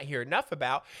may not hear enough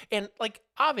about, and like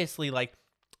obviously, like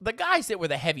the guys that were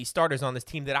the heavy starters on this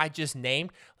team that I just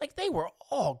named, like they were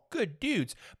all good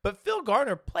dudes. But Phil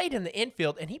Garner played in the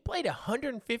infield, and he played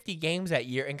 150 games that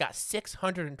year and got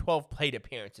 612 plate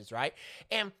appearances, right?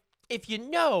 And if you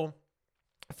know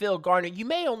Phil Garner, you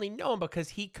may only know him because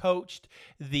he coached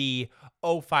the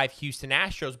 '05 Houston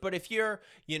Astros. But if you're,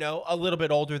 a little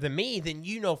bit older than me, then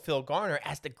you know Phil Garner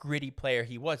as the gritty player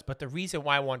he was. But the reason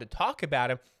why I wanted to talk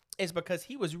about him is because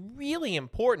he was really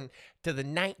important to the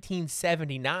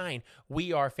 1979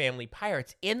 We Are Family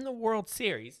Pirates in the World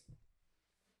Series.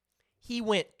 He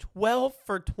went 12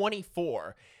 for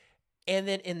 24. And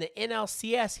then in the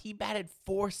NLCS, he batted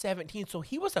 .417. So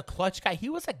he was a clutch guy. He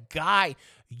was a guy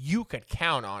you could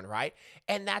count on, right?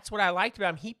 And that's what I liked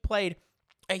about him. He played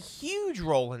a huge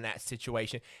role in that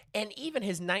situation. And even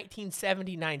his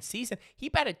 1979 season, he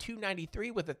batted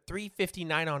 .293 with a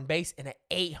 .359 on base and an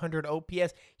 .800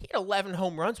 OPS. He had 11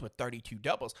 home runs with 32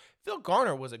 doubles. Phil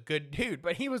Garner was a good dude,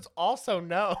 but he was also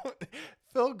known.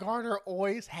 Phil Garner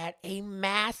always had a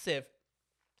massive,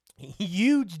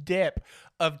 huge dip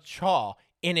of chaw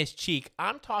in his cheek.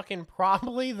 I'm talking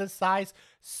probably the size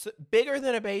bigger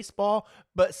than a baseball,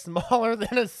 but smaller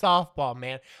than a softball,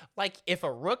 man. Like if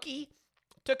a rookie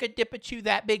took a dip of chew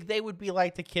that big, they would be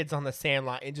like the kids on the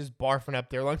Sandlot and just barfing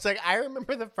up their lungs. Like I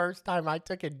remember the first time I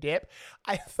took a dip,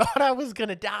 I thought I was going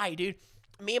to die, dude.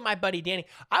 Me and my buddy Danny,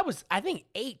 I think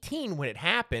 18 when it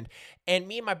happened, and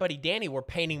me and my buddy Danny were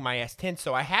painting my S10.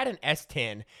 So I had an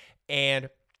S10 and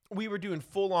we were doing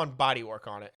full-on body work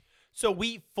on it. So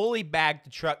we fully bagged the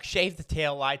truck, shaved the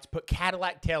taillights, put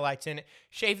Cadillac taillights in it,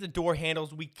 shaved the door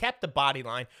handles. We kept the body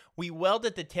line. We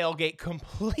welded the tailgate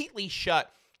completely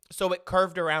shut so it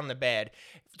curved around the bed.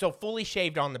 So fully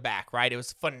shaved on the back, right? It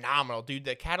was phenomenal, dude.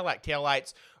 The Cadillac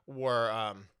taillights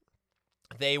were,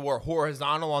 they were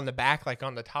horizontal on the back, like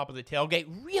on the top of the tailgate.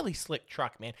 Really slick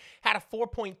truck, man. Had a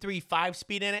 4.35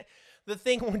 speed in it. The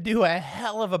thing would do a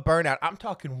hell of a burnout. I'm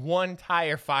talking one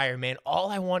tire fire, man.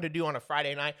 All I wanted to do on a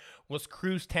Friday night was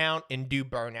cruise town and do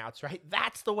burnouts, right?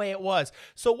 That's the way it was.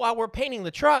 So while we're painting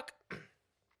the truck,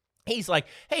 he's like,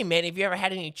 hey, man, have you ever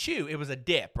had any chew? It was a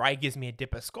dip, right? He gives me a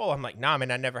dip of skull. I'm like, nah,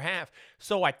 man, I never have.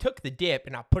 So I took the dip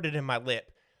and I put it in my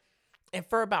lip. And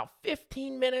for about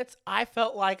 15 minutes, I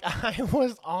felt like I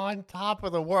was on top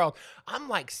of the world. I'm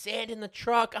like sand in the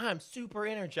truck. I'm super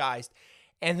energized.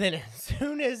 And then as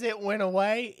soon as it went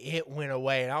away.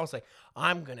 And I was like,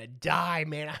 I'm going to die,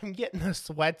 man. I'm getting the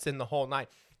sweats in the whole night.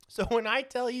 So when I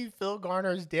tell you Phil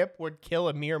Garner's dip would kill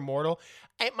a mere mortal,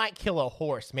 it might kill a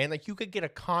horse, man. Like you could get a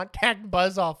contact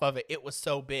buzz off of it. It was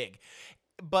so big.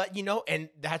 But, and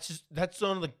that's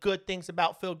one of the good things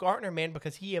about Phil Garner, man,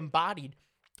 because he embodied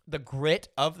the grit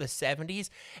of the 70s.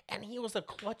 And he was a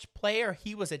clutch player.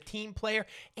 He was a team player.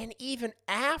 And even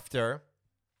after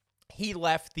he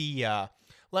left the...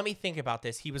 let me think about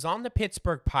this. He was on the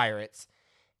Pittsburgh Pirates,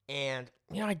 and,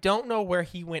 I don't know where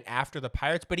he went after the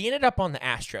Pirates, but he ended up on the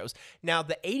Astros. Now,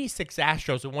 the '86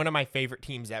 Astros are one of my favorite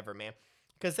teams ever, man,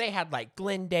 because they had, like,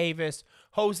 Glenn Davis,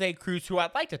 Jose Cruz, who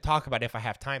I'd like to talk about if I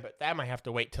have time, but that might have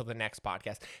to wait till the next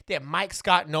podcast. They had Mike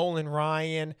Scott, Nolan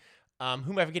Ryan, who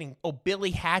am I forgetting? Oh,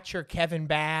 Billy Hatcher, Kevin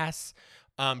Bass,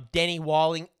 Denny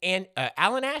Walling, and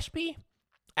Alan Ashby.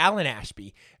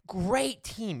 Great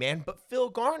team, man, but Phil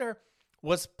Garner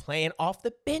was playing off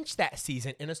the bench that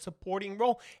season in a supporting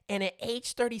role. And at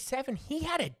age 37, he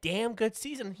had a damn good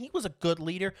season. He was a good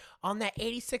leader on that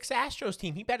 '86 Astros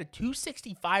team. He batted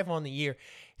 .265 on the year,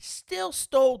 still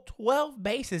stole 12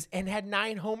 bases and had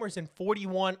 9 homers and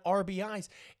 41 RBIs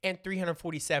and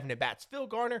 347 at-bats. Phil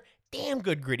Garner, damn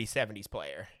good gritty 70s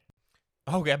player.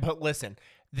 Okay, but listen,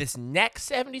 this next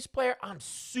 70s player I'm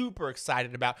super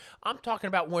excited about. I'm talking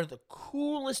about one of the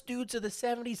coolest dudes of the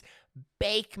 70s,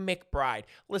 Bake McBride.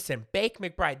 Listen, Bake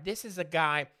McBride, this is a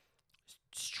guy,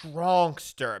 strong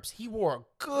stirrups. He wore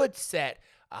a good set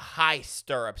of high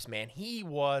stirrups, man. He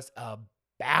was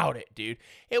about it, dude.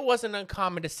 It wasn't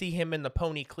uncommon to see him in the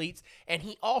pony cleats, and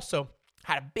he also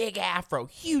had a big afro,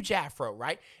 huge afro,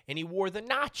 right? And he wore the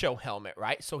Nacho helmet,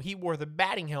 right? So he wore the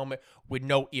batting helmet with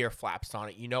no ear flaps on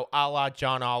it, a la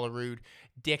John Olerud,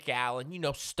 Dick Allen,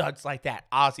 studs like that,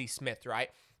 Ozzie Smith, right?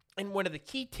 And one of the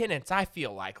key tenets, I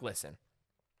feel like, listen,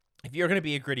 if you're going to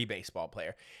be a gritty baseball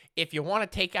player, if you want to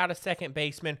take out a second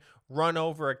baseman, run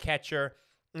over a catcher,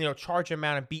 charge him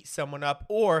out and beat someone up,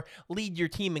 or lead your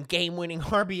team in game-winning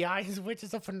RBIs, which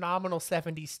is a phenomenal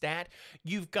 70s stat,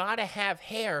 you've got to have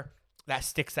hair that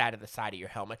sticks out of the side of your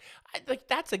helmet. Like,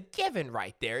 that's a given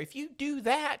right there. If you do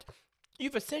that,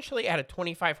 you've essentially added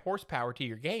 25 horsepower to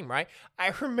your game, right?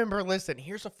 I remember, listen,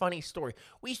 here's a funny story.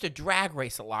 We used to drag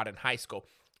race a lot in high school.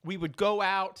 We would go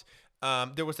out.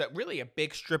 There was a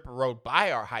big strip of road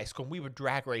by our high school, and we would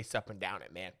drag race up and down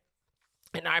it, man.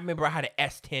 And I remember I had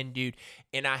an S10, dude,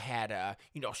 and I had,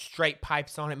 straight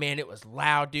pipes on it, man. It was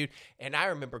loud, dude. And I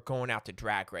remember going out to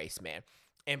drag race, man.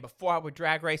 And before I would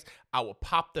drag race, I would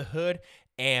pop the hood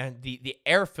and the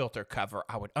air filter cover.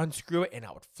 I would unscrew it and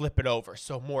I would flip it over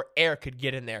so more air could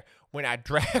get in there when I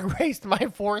drag raced my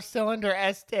 4-cylinder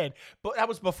S10. But that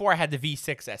was before I had the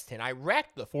V6 S10. I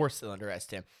wrecked the 4-cylinder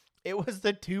S10. It was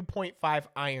the 2.5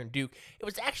 Iron Duke. It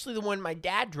was actually the one my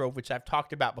dad drove, which I've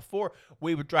talked about before.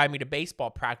 We would drive me to baseball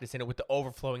practice in it with the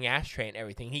overflowing ashtray and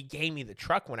everything. He gave me the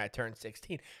truck when I turned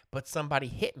 16, but somebody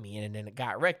hit me and then it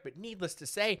got wrecked. But needless to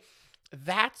say,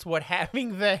 that's what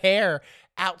having the hair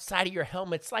outside of your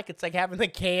helmet's like. It's like having the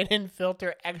Cannon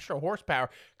filter extra horsepower.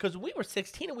 Because when we were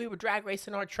 16 and we were drag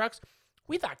racing our trucks,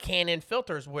 we thought Cannon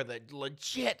filters were the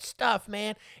legit stuff,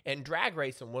 man. And drag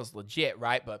racing was legit,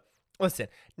 right? But listen,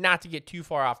 not to get too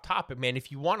far off topic, man,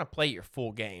 if you want to play your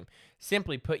full game,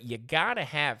 simply put, you got to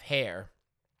have hair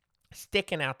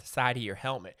sticking out the side of your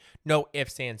helmet. No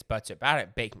ifs, ands, buts about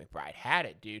it. Bake McBride had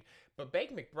it, dude. But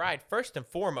Bake McBride, first and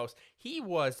foremost, he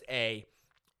was a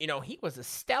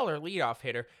stellar leadoff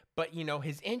hitter, but,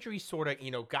 his injury sort of,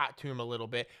 got to him a little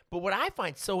bit. But what I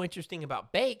find so interesting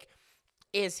about Bake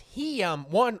is he,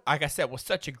 one, like I said, was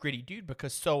such a gritty dude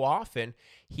because so often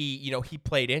he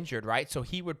played injured, right? So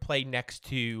he would play next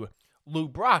to Lou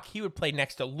Brock. He would play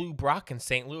next to Lou Brock in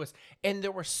St. Louis. And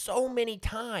there were so many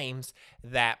times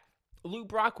that Lou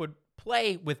Brock would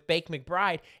play with Bake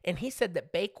McBride, and he said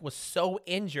that Bake was so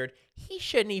injured, he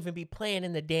shouldn't even be playing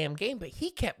in the damn game, but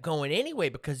he kept going anyway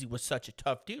because he was such a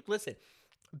tough dude. Listen,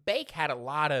 Bake had a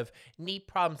lot of knee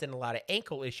problems and a lot of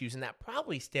ankle issues, and that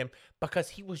probably stemmed because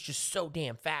he was just so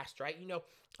damn fast, right?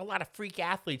 A lot of freak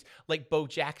athletes like Bo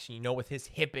Jackson, with his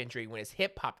hip injury, when his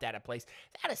hip popped out of place,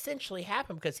 that essentially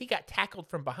happened because he got tackled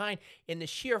from behind, and the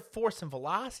sheer force and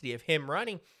velocity of him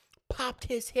running popped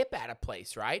his hip out of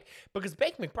place, right? Because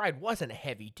Bake McBride wasn't a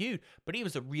heavy dude, but he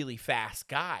was a really fast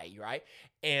guy, right?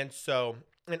 And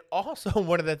also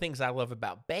one of the things I love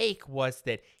about Bake was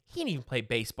that he didn't even play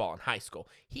baseball in high school.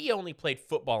 He only played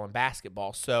football and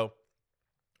basketball. So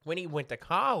when he went to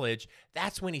college,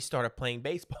 that's when he started playing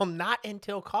baseball, not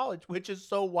until college, which is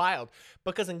so wild.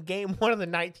 Because in game 1 of the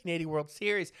 1980 World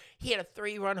Series, he had a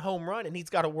 3-run home run, and he's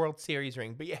got a World Series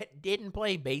ring, but yet didn't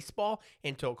play baseball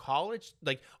until college,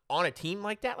 like on a team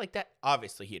like that.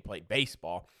 Obviously, he had played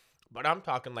baseball, but I'm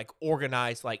talking like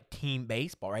organized, like team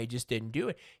baseball, right? He just didn't do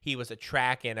it. He was a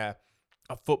track and a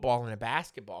football and a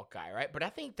basketball guy, right? But I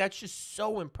think that's just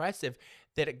so impressive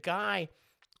that a guy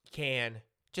can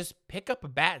just pick up a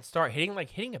bat and start hitting. Like,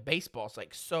 hitting a baseball is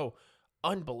like so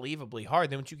unbelievably hard.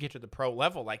 Then once you get to the pro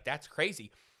level, like, that's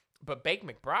crazy. But Bake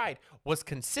McBride was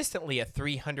consistently a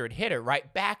 300 hitter,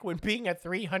 right? Back when being a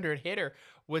 300 hitter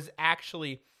was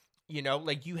actually,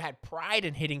 you had pride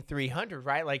in hitting 300,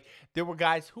 right? Like, there were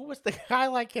guys, who was the guy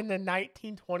like in the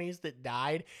 1920s that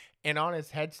died, and on his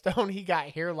headstone he got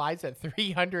 "Here lies a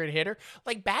 300 hitter."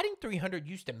 Like, batting 300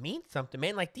 used to mean something,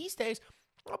 man. Like, these days,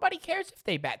 nobody cares if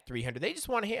they bat 300. They just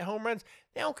want to hit home runs.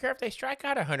 They don't care if they strike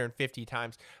out 150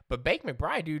 times. But Bake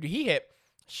McBride, dude, he hit,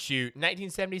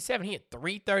 1977, he hit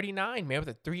 339, man, with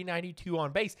a 392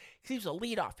 on base. He was a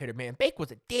leadoff hitter, man. Bake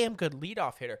was a damn good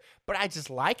leadoff hitter. But I just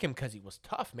like him because he was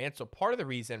tough, man. So part of the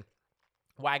reason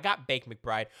why I got Bake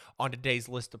McBride on today's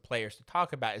list of players to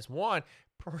talk about is, one,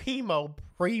 primo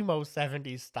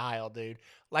 70s style, dude.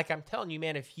 Like, I'm telling you,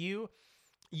 man, if you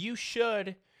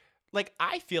should... Like,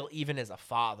 I feel even as a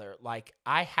father, like,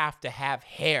 I have to have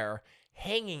hair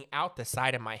hanging out the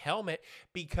side of my helmet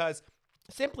because,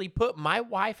 simply put, my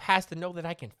wife has to know that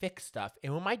I can fix stuff.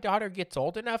 And when my daughter gets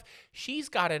old enough, she's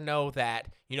got to know that,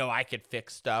 I could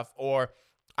fix stuff, or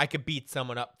I could beat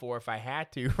someone up for if I had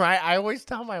to, right? I always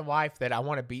tell my wife that I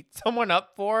want to beat someone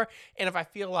up for, and if I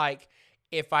feel like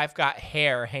if I've got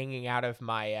hair hanging out of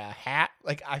my hat,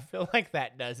 like, I feel like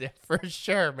that does it for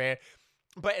sure, man.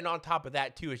 But, and on top of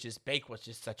that, too, it's just Bake was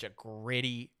just such a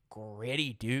gritty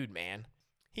dude, man.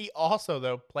 He also,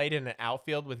 though, played in an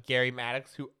outfield with Gary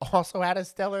Maddox, who also had a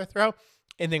stellar throw,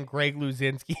 and then Greg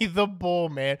Luzinski, the Bull,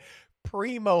 man.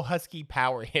 Primo Husky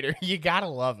power hitter. You gotta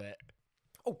love it.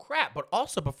 Oh, crap. But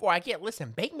also, before I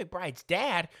listen, Bake McBride's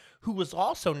dad, who was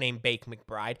also named Bake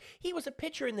McBride, he was a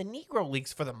pitcher in the Negro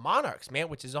Leagues for the Monarchs, man,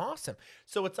 which is awesome.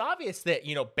 So it's obvious that,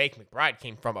 Bake McBride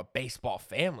came from a baseball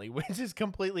family, which is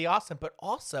completely awesome. But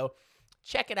also,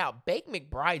 check it out. Bake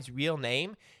McBride's real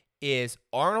name is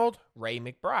Arnold Ray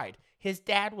McBride. His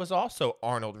dad was also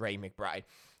Arnold Ray McBride.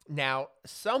 Now,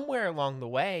 somewhere along the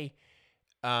way,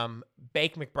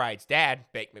 Bake McBride's dad,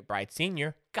 Bake McBride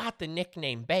Sr., got the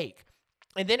nickname Bake.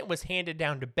 And then it was handed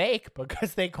down to Bake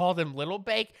because they called him Little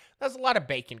Bake. There's a lot of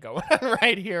bacon going on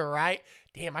right here, right?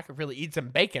 Damn, I could really eat some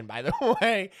bacon, by the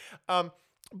way.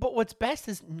 But what's best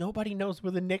is nobody knows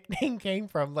where the nickname came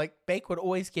from. Like, Bake would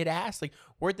always get asked, like,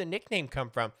 where'd the nickname come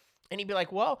from? And he'd be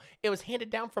like, well, it was handed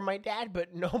down from my dad,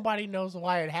 but nobody knows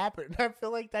why it happened. I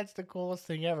feel like that's the coolest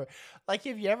thing ever. Like,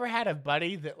 have you ever had a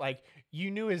buddy that, like,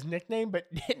 you knew his nickname but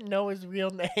didn't know his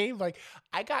real name? Like,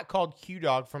 I got called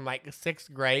Q-Dog from, like,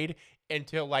 6th grade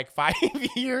until, like, 5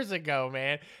 years ago,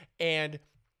 man. And,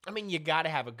 I mean, you got to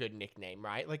have a good nickname,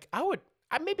 right? Like, I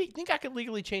maybe think I could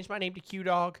legally change my name to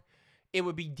Q-Dog. It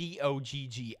would be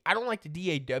D-O-G-G. I don't like the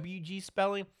D-A-W-G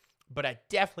spelling, but I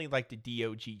definitely like the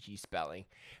D-O-G-G spelling.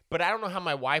 But I don't know how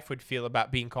my wife would feel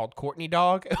about being called Courtney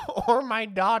Dog or my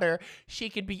daughter. She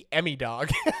could be Emmy Dog.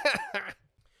 All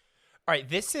right,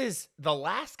 this is the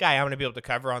last guy I'm going to be able to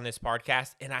cover on this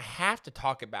podcast, and I have to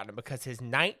talk about him because his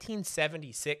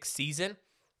 1976 season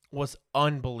was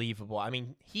unbelievable. I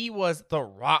mean, he was the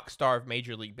rock star of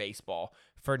Major League Baseball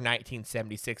for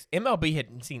 1976. MLB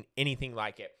hadn't seen anything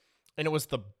like it. And it was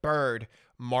the Bird,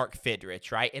 Mark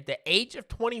Fidrych, right? At the age of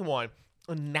 21,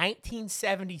 in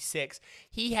 1976,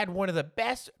 he had one of the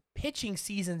best pitching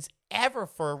seasons ever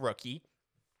for a rookie.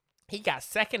 He got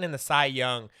second in the Cy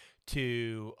Young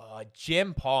to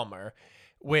Jim Palmer,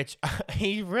 which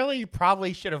he really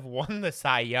probably should have won the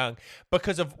Cy Young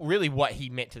because of really what he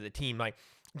meant to the team. Like,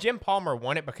 Jim Palmer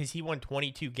won it because he won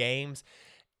 22 games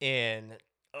in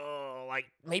like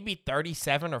maybe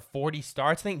 37 or 40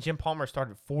 starts. I think Jim Palmer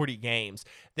started 40 games.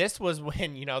 This was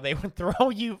when, they would throw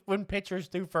you when pitchers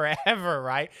threw forever,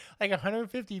 right? Like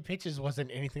 150 pitches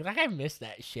wasn't anything. Like, I miss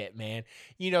that shit, man.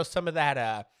 Some of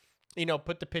that,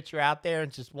 put the pitcher out there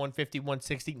and just 150,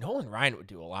 160. Nolan Ryan would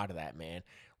do a lot of that, man.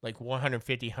 Like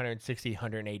 150, 160,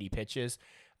 180 pitches.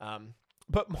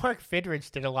 But Mark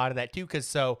Fidrych did a lot of that too,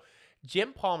 because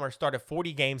Jim Palmer started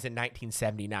 40 games in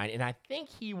 1979, and I think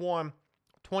he won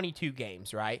 22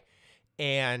 games, right?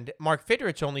 And Mark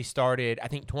Fidrych only started, I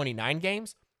think, 29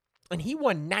 games, and he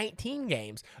won 19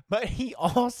 games, but he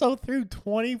also threw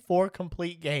 24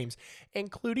 complete games,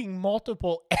 including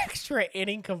multiple extra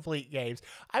inning complete games.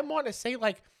 I want to say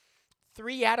like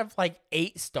 3 out of like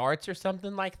 8 starts or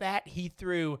something like that. He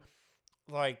threw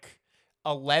like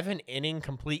 11 inning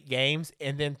complete games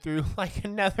and then threw like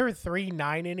another 3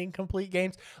 9-inning complete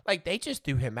games. Like, they just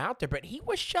threw him out there, but he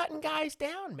was shutting guys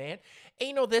down, man.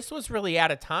 And this was really at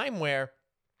a time where,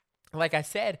 like I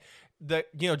said,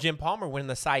 Jim Palmer winning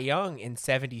the Cy Young in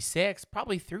 76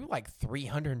 probably threw like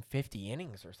 350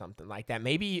 innings or something like that.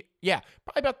 Maybe, yeah,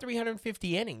 probably about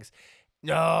 350 innings.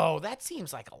 No, that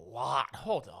seems like a lot.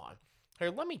 Hold on.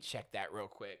 Here, let me check that real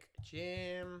quick.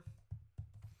 Jim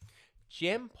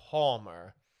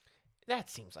Palmer, that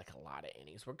seems like a lot of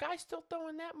innings. Were guys still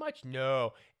throwing that much?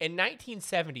 No. In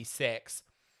 1976,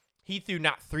 he threw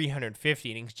not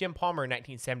 350 innings. Jim Palmer in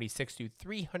 1976 threw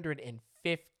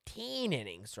 315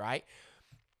 innings, right?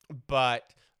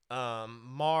 But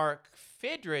Mark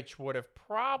Fidrych would have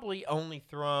probably only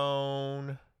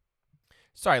thrown...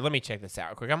 Sorry, let me check this out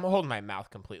real quick. I'm holding my mouth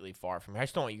completely far from me. I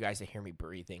just don't want you guys to hear me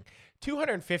breathing.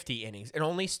 250 innings and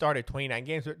only started 29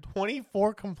 games, but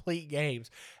 24 complete games.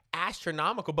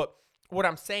 Astronomical. But what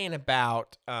I'm saying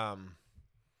about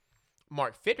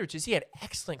Mark Fidrych is he had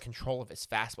excellent control of his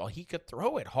fastball. He could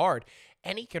throw it hard,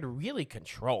 and he could really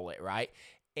control it, right?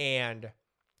 And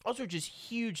those are just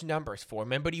huge numbers for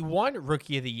him. But he won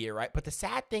Rookie of the Year, right? But the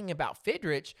sad thing about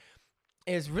Fidrych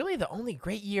is really the only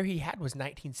great year he had was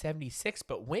 1976,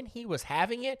 but when he was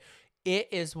having it, it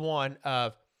is one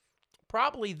of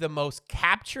probably the most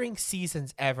capturing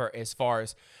seasons ever as far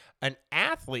as an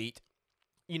athlete,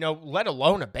 let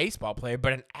alone a baseball player,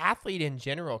 but an athlete in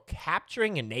general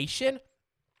capturing a nation.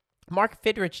 Mark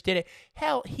Fidrych did it.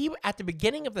 Hell, he at the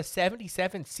beginning of the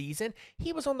 77 season,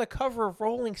 he was on the cover of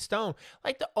Rolling Stone.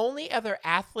 Like, the only other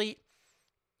athlete,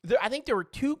 I think there were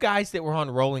 2 guys that were on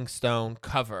Rolling Stone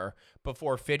cover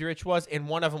before Fidrych was, and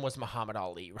one of them was Muhammad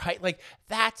Ali, right? Like,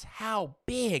 that's how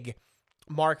big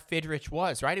Mark Fidrych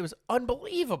was, right? It was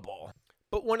unbelievable.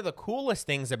 But one of the coolest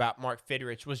things about Mark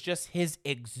Fidrych was just his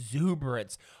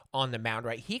exuberance on the mound,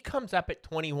 right? He comes up at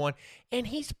 21, and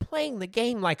he's playing the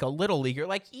game like a little leaguer.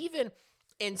 Like, even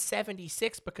in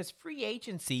 76, because free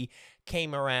agency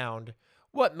came around,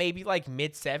 maybe like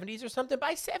mid-70s or something.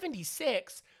 By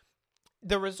 76...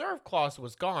 the reserve clause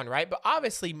was gone, right? But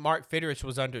obviously Mark Fidrych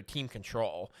was under team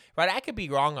control, right? I could be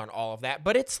wrong on all of that,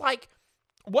 but it's like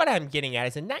what I'm getting at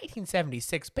is in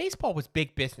 1976, baseball was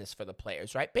big business for the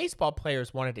players, right? Baseball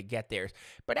players wanted to get theirs.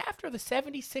 But after the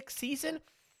 76 season,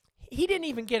 he didn't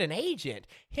even get an agent.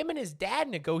 Him and his dad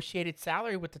negotiated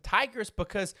salary with the Tigers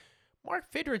because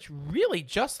Mark Fidrych really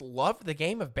just loved the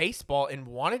game of baseball and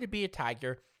wanted to be a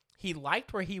Tiger. He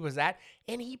liked where he was at,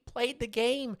 and he played the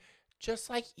game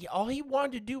just like all he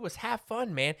wanted to do was have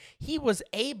fun, man. He was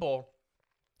able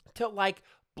to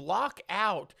block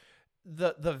out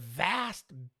the vast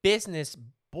business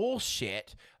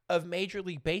bullshit of Major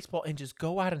League Baseball and just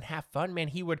go out and have fun, man.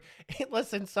 He would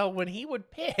listen. So when he would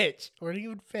pitch,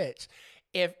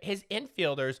 if his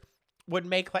infielders would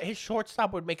make his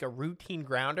shortstop would make a routine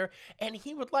grounder, and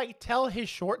he would tell his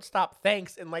shortstop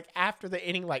thanks and after the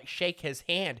inning shake his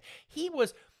hand. He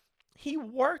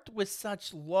worked with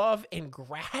such love and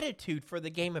gratitude for the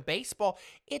game of baseball.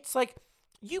 It's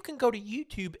you can go to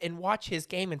YouTube and watch his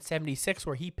game in 76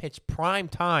 where he pitched prime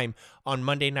time on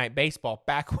Monday Night Baseball,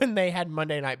 back when they had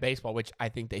Monday Night Baseball, which I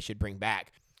think they should bring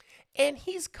back. And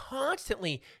he's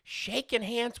constantly shaking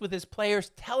hands with his players,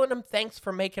 telling them thanks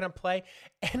for making a play.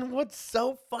 And what's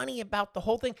so funny about the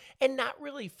whole thing, and not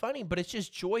really funny, but it's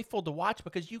just joyful to watch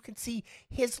because you can see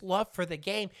his love for the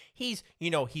game. He's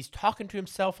talking to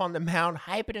himself on the mound,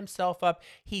 hyping himself up.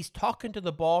 He's talking to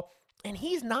the ball. And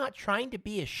he's not trying to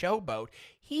be a showboat.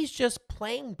 He's just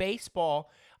playing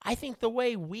baseball, I think, the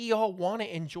way we all want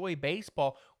to enjoy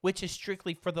baseball, which is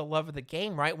strictly for the love of the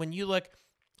game, right? When you look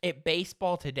at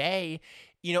baseball today,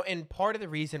 and part of the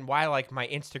reason why my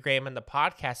Instagram and the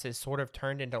podcast is sort of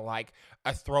turned into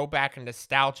a throwback and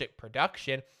nostalgic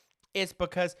production is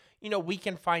because, we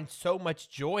can find so much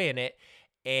joy in it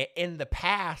in the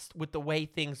past with the way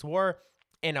things were,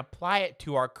 and apply it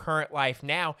to our current life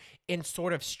now and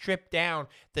sort of strip down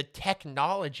the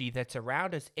technology that's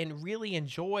around us and really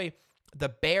enjoy the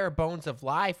bare bones of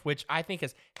life, which I think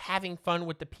is having fun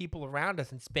with the people around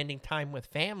us and spending time with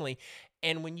family.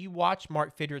 And when you watch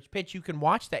Mark Fidrych pitch, you can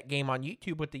watch that game on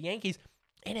YouTube with the Yankees,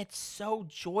 and it's so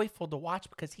joyful to watch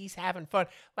because he's having fun.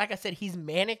 Like I said, he's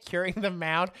manicuring the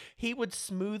mound. He would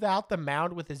smooth out the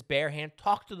mound with his bare hand,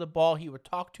 talk to the ball. He would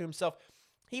talk to himself.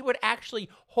 He would actually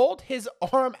hold his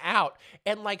arm out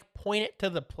and point it to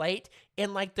the plate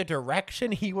in the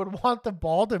direction he would want the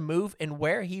ball to move and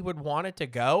where he would want it to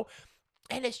go.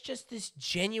 And it's just this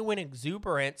genuine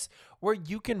exuberance where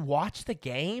you can watch the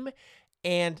game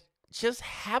and just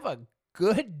have a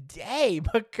good day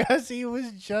because he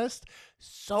was just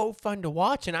so fun to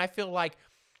watch. And I feel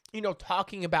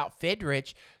talking about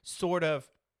Fidrych sort of,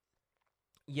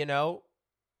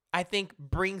 I think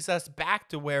brings us back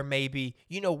to where maybe,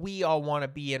 we all want to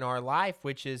be in our life,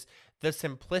 which is the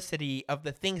simplicity of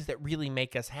the things that really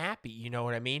make us happy. You know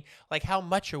what I mean? How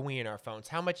much are we in our phones?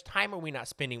 How much time are we not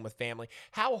spending with family?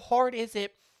 How hard is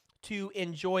it to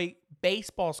enjoy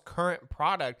baseball's current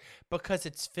product because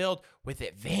it's filled with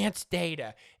advanced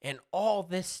data and all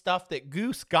this stuff that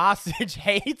Goose Gossage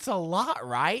hates a lot,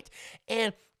 right?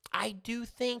 And I do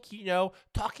think,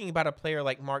 talking about a player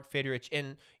like Mark Fidrych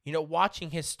and,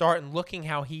 watching his start and looking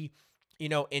how he,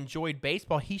 enjoyed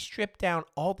baseball, he stripped down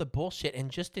all the bullshit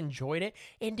and just enjoyed it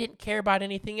and didn't care about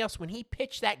anything else. When he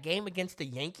pitched that game against the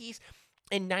Yankees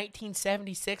in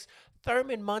 1976,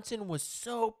 Thurman Munson was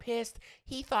so pissed.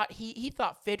 He thought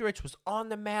Fidrych was on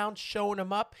the mound showing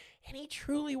him up, and he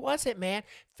truly wasn't, man.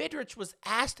 Fidrych was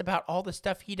asked about all the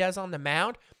stuff he does on the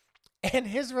mound, and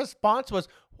his response was,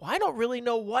 well, I don't really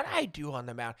know what I do on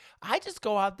the mound. I just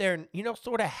go out there and,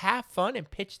 sort of have fun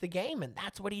and pitch the game, and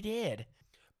that's what he did.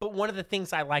 But one of the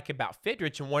things I like about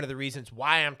Fidrych, and one of the reasons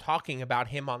why I'm talking about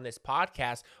him on this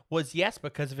podcast, was, yes,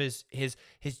 because of his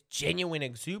genuine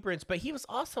exuberance, but he was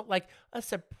also a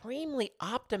supremely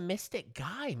optimistic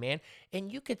guy, man.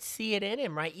 And you could see it in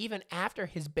him, right? Even after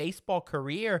his baseball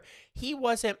career, he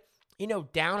wasn't,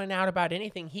 down and out about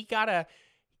anything. He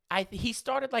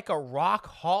started a rock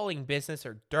hauling business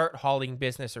or dirt hauling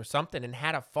business or something, and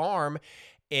had a farm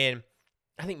in,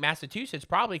 I think, Massachusetts,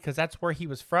 probably because that's where he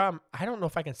was from. I don't know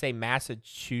if I can say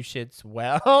Massachusetts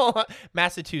well.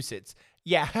 Massachusetts.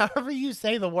 Yeah, however you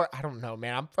say the word. I don't know,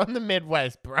 man. I'm from the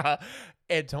Midwest, bruh.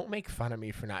 And don't make fun of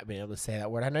me for not being able to say that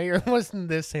word. I know you're listening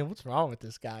to this saying, what's wrong with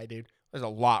this guy, dude? There's a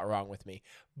lot wrong with me.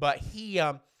 But he,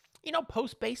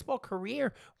 post-baseball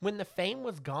career, when the fame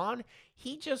was gone,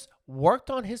 he just worked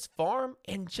on his farm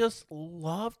and just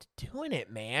loved doing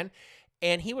it, man.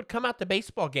 And he would come out to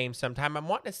baseball games sometime. I'm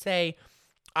wanting to say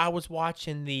I was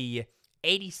watching the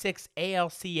 86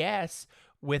 ALCS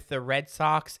with the Red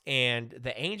Sox and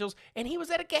the Angels, and he was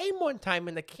at a game one time,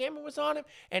 and the camera was on him,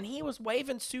 and he was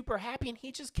waving super happy, and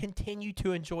he just continued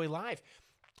to enjoy life.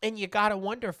 And you got to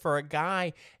wonder, for a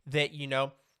guy that,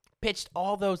 pitched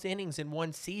all those innings in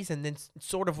one season, then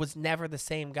sort of was never the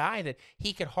same guy, that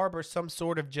he could harbor some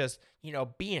sort of just,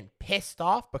 being pissed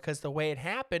off because the way it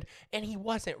happened, and he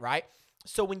wasn't, right?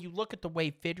 So when you look at the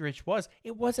way Fidrych was,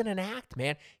 it wasn't an act,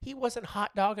 man. He wasn't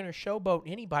hot dogging or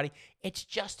showboating anybody. It's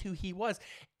just who he was.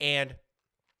 And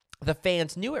the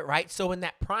fans knew it, right? So in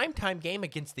that primetime game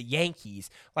against the Yankees,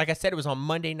 like I said, it was on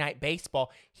Monday Night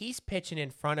Baseball, he's pitching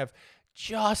in front of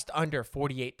just under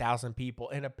 48,000 people.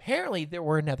 And apparently there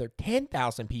were another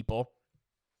 10,000 people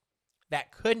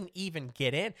that couldn't even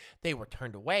get in. They were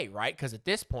turned away, right? Because at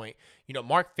this point,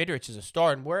 Mark Fidrych is a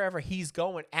star, and wherever he's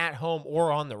going, at home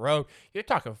or on the road, you're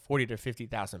talking 40 to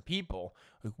 50,000 people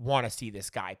who want to see this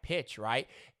guy pitch, right?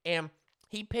 And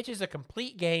he pitches a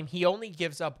complete game. He only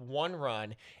gives up one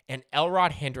run, and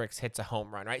Elrod Hendricks hits a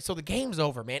home run, right? So the game's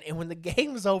over, man. And when the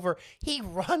game's over, he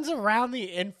runs around the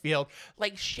infield,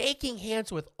 like shaking hands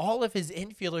with all of his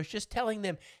infielders, just telling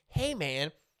them, hey,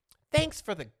 man, thanks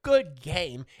for the good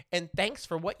game, and thanks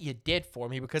for what you did for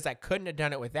me, because I couldn't have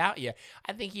done it without you.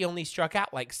 I think he only struck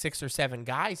out like 6 or 7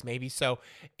 guys maybe, so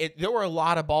there were a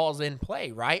lot of balls in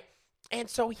play, right? And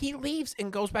so he leaves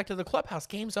and goes back to the clubhouse.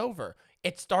 Game's over.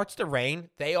 It starts to rain.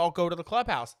 They all go to the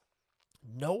clubhouse.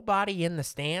 Nobody in the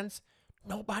stands.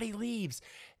 Nobody leaves.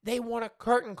 They want a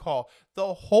curtain call.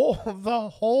 The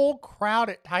whole crowd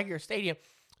at Tiger Stadium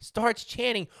starts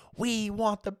chanting, "We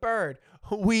want the bird.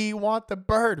 We want the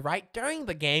bird," right? During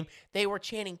the game, they were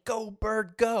chanting, "Go,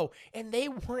 bird, go." And they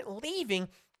weren't leaving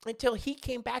until he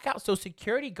came back out. So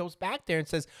security goes back there and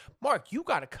says, "Mark, you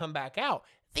got to come back out.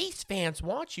 These fans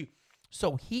want you."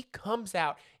 So he comes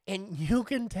out, and you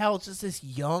can tell just this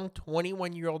young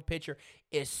 21-year-old pitcher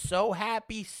is so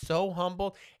happy, so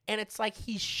humbled, and it's like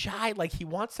he's shy, like he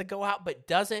wants to go out but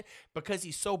doesn't, because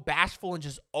he's so bashful and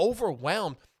just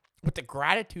overwhelmed with the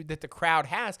gratitude that the crowd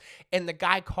has. And the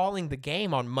guy calling the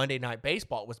game on Monday Night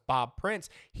Baseball, it was Bob Prince.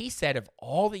 He said, of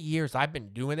all the years I've been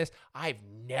doing this, I've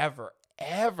never,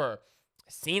 ever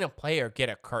seen a player get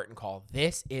a curtain call.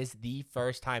 This is the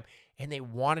first time. And they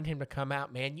wanted him to come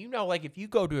out, man. Like if you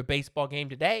go to a baseball game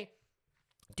today,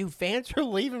 dude, fans are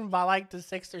leaving by like the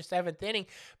 6th or 7th inning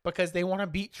because they want to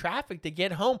beat traffic to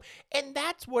get home. And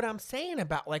that's what I'm saying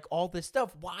about like all this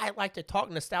stuff. Why I like to talk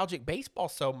nostalgic baseball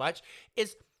so much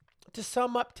is to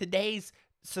sum up today's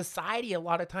society. A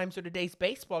lot of times in today's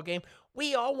baseball game,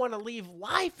 we all want to leave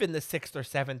life in the 6th or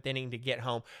 7th inning to get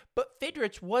home. But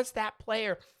Fidrych was that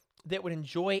player that would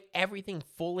enjoy everything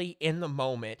fully in the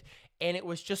moment. And it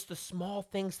was just the small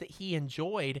things that he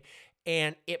enjoyed,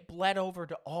 and it bled over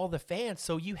to all the fans.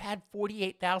 So you had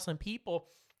 48,000 people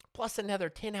plus another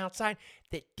 10 outside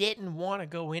that didn't want to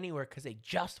go anywhere because they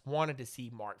just wanted to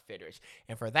see Mark Fidrych.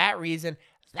 And for that reason,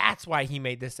 that's why he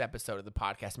made this episode of the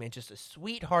podcast, man. Just a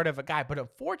sweetheart of a guy. But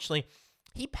unfortunately,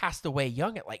 he passed away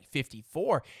young at like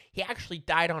 54. He actually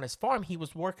died on his farm. He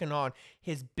was working on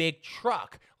his big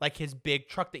truck, like his big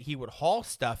truck that he would haul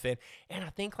stuff in. And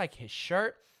I think like his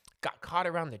shirt got caught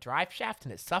around the drive shaft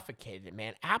and it suffocated it,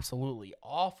 man. Absolutely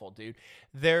awful, dude.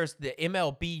 There's the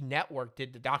MLB Network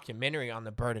did the documentary on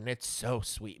the bird, and it's so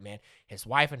sweet, man. His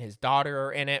wife and his daughter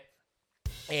are in it,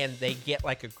 and they get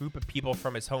like a group of people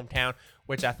from his hometown,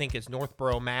 which I think is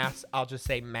Northborough, Mass. I'll just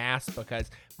say Mass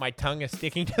because my tongue is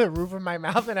sticking to the roof of my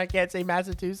mouth and I can't say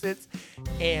Massachusetts,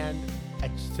 and I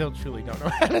still truly don't know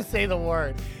how to say the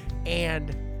word.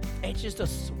 And it's just a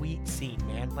sweet scene,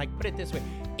 man. Like, put it this way.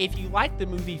 If you like the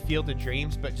movie Field of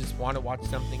Dreams but just want to watch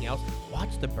something else,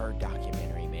 watch the Bird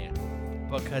documentary, man.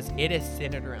 Because it is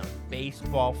centered around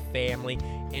baseball, family,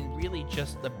 and really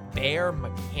just the bare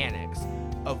mechanics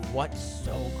of what's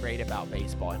so great about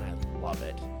baseball, and I love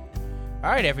it. All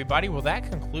right, everybody. Well, that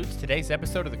concludes today's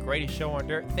episode of The Greatest Show on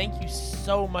Dirt. Thank you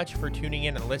so much for tuning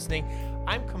in and listening.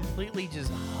 I'm completely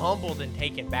just humbled and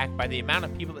taken back by the amount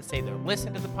of people that say they're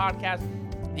listening to the podcast,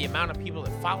 the amount of people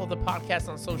that follow the podcast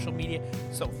on social media.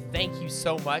 So thank you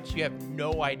so much. You have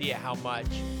no idea how much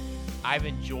I've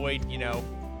enjoyed,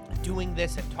 doing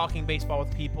this and talking baseball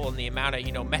with people, and the amount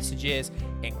of, messages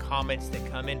and comments that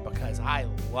come in, because I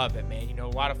love it, man. A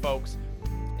lot of folks,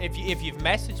 if you've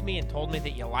messaged me and told me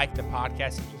that you like the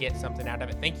podcast and you get something out of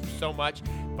it, thank you so much,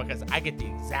 because I get the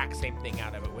exact same thing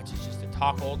out of it, which is just to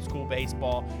talk old school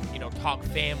baseball, talk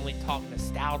family, talk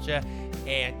nostalgia,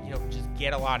 and, just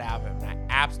get a lot out of it. And I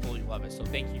absolutely love it. So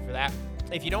thank you for that.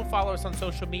 If you don't follow us on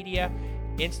social media,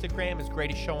 Instagram is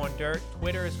Greatest Show on Dirt,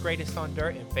 Twitter is Greatest on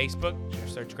Dirt, and Facebook,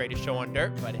 just search Greatest Show on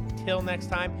Dirt. But until next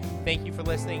time, thank you for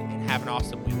listening and have an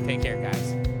awesome week. Take care,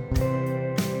 guys.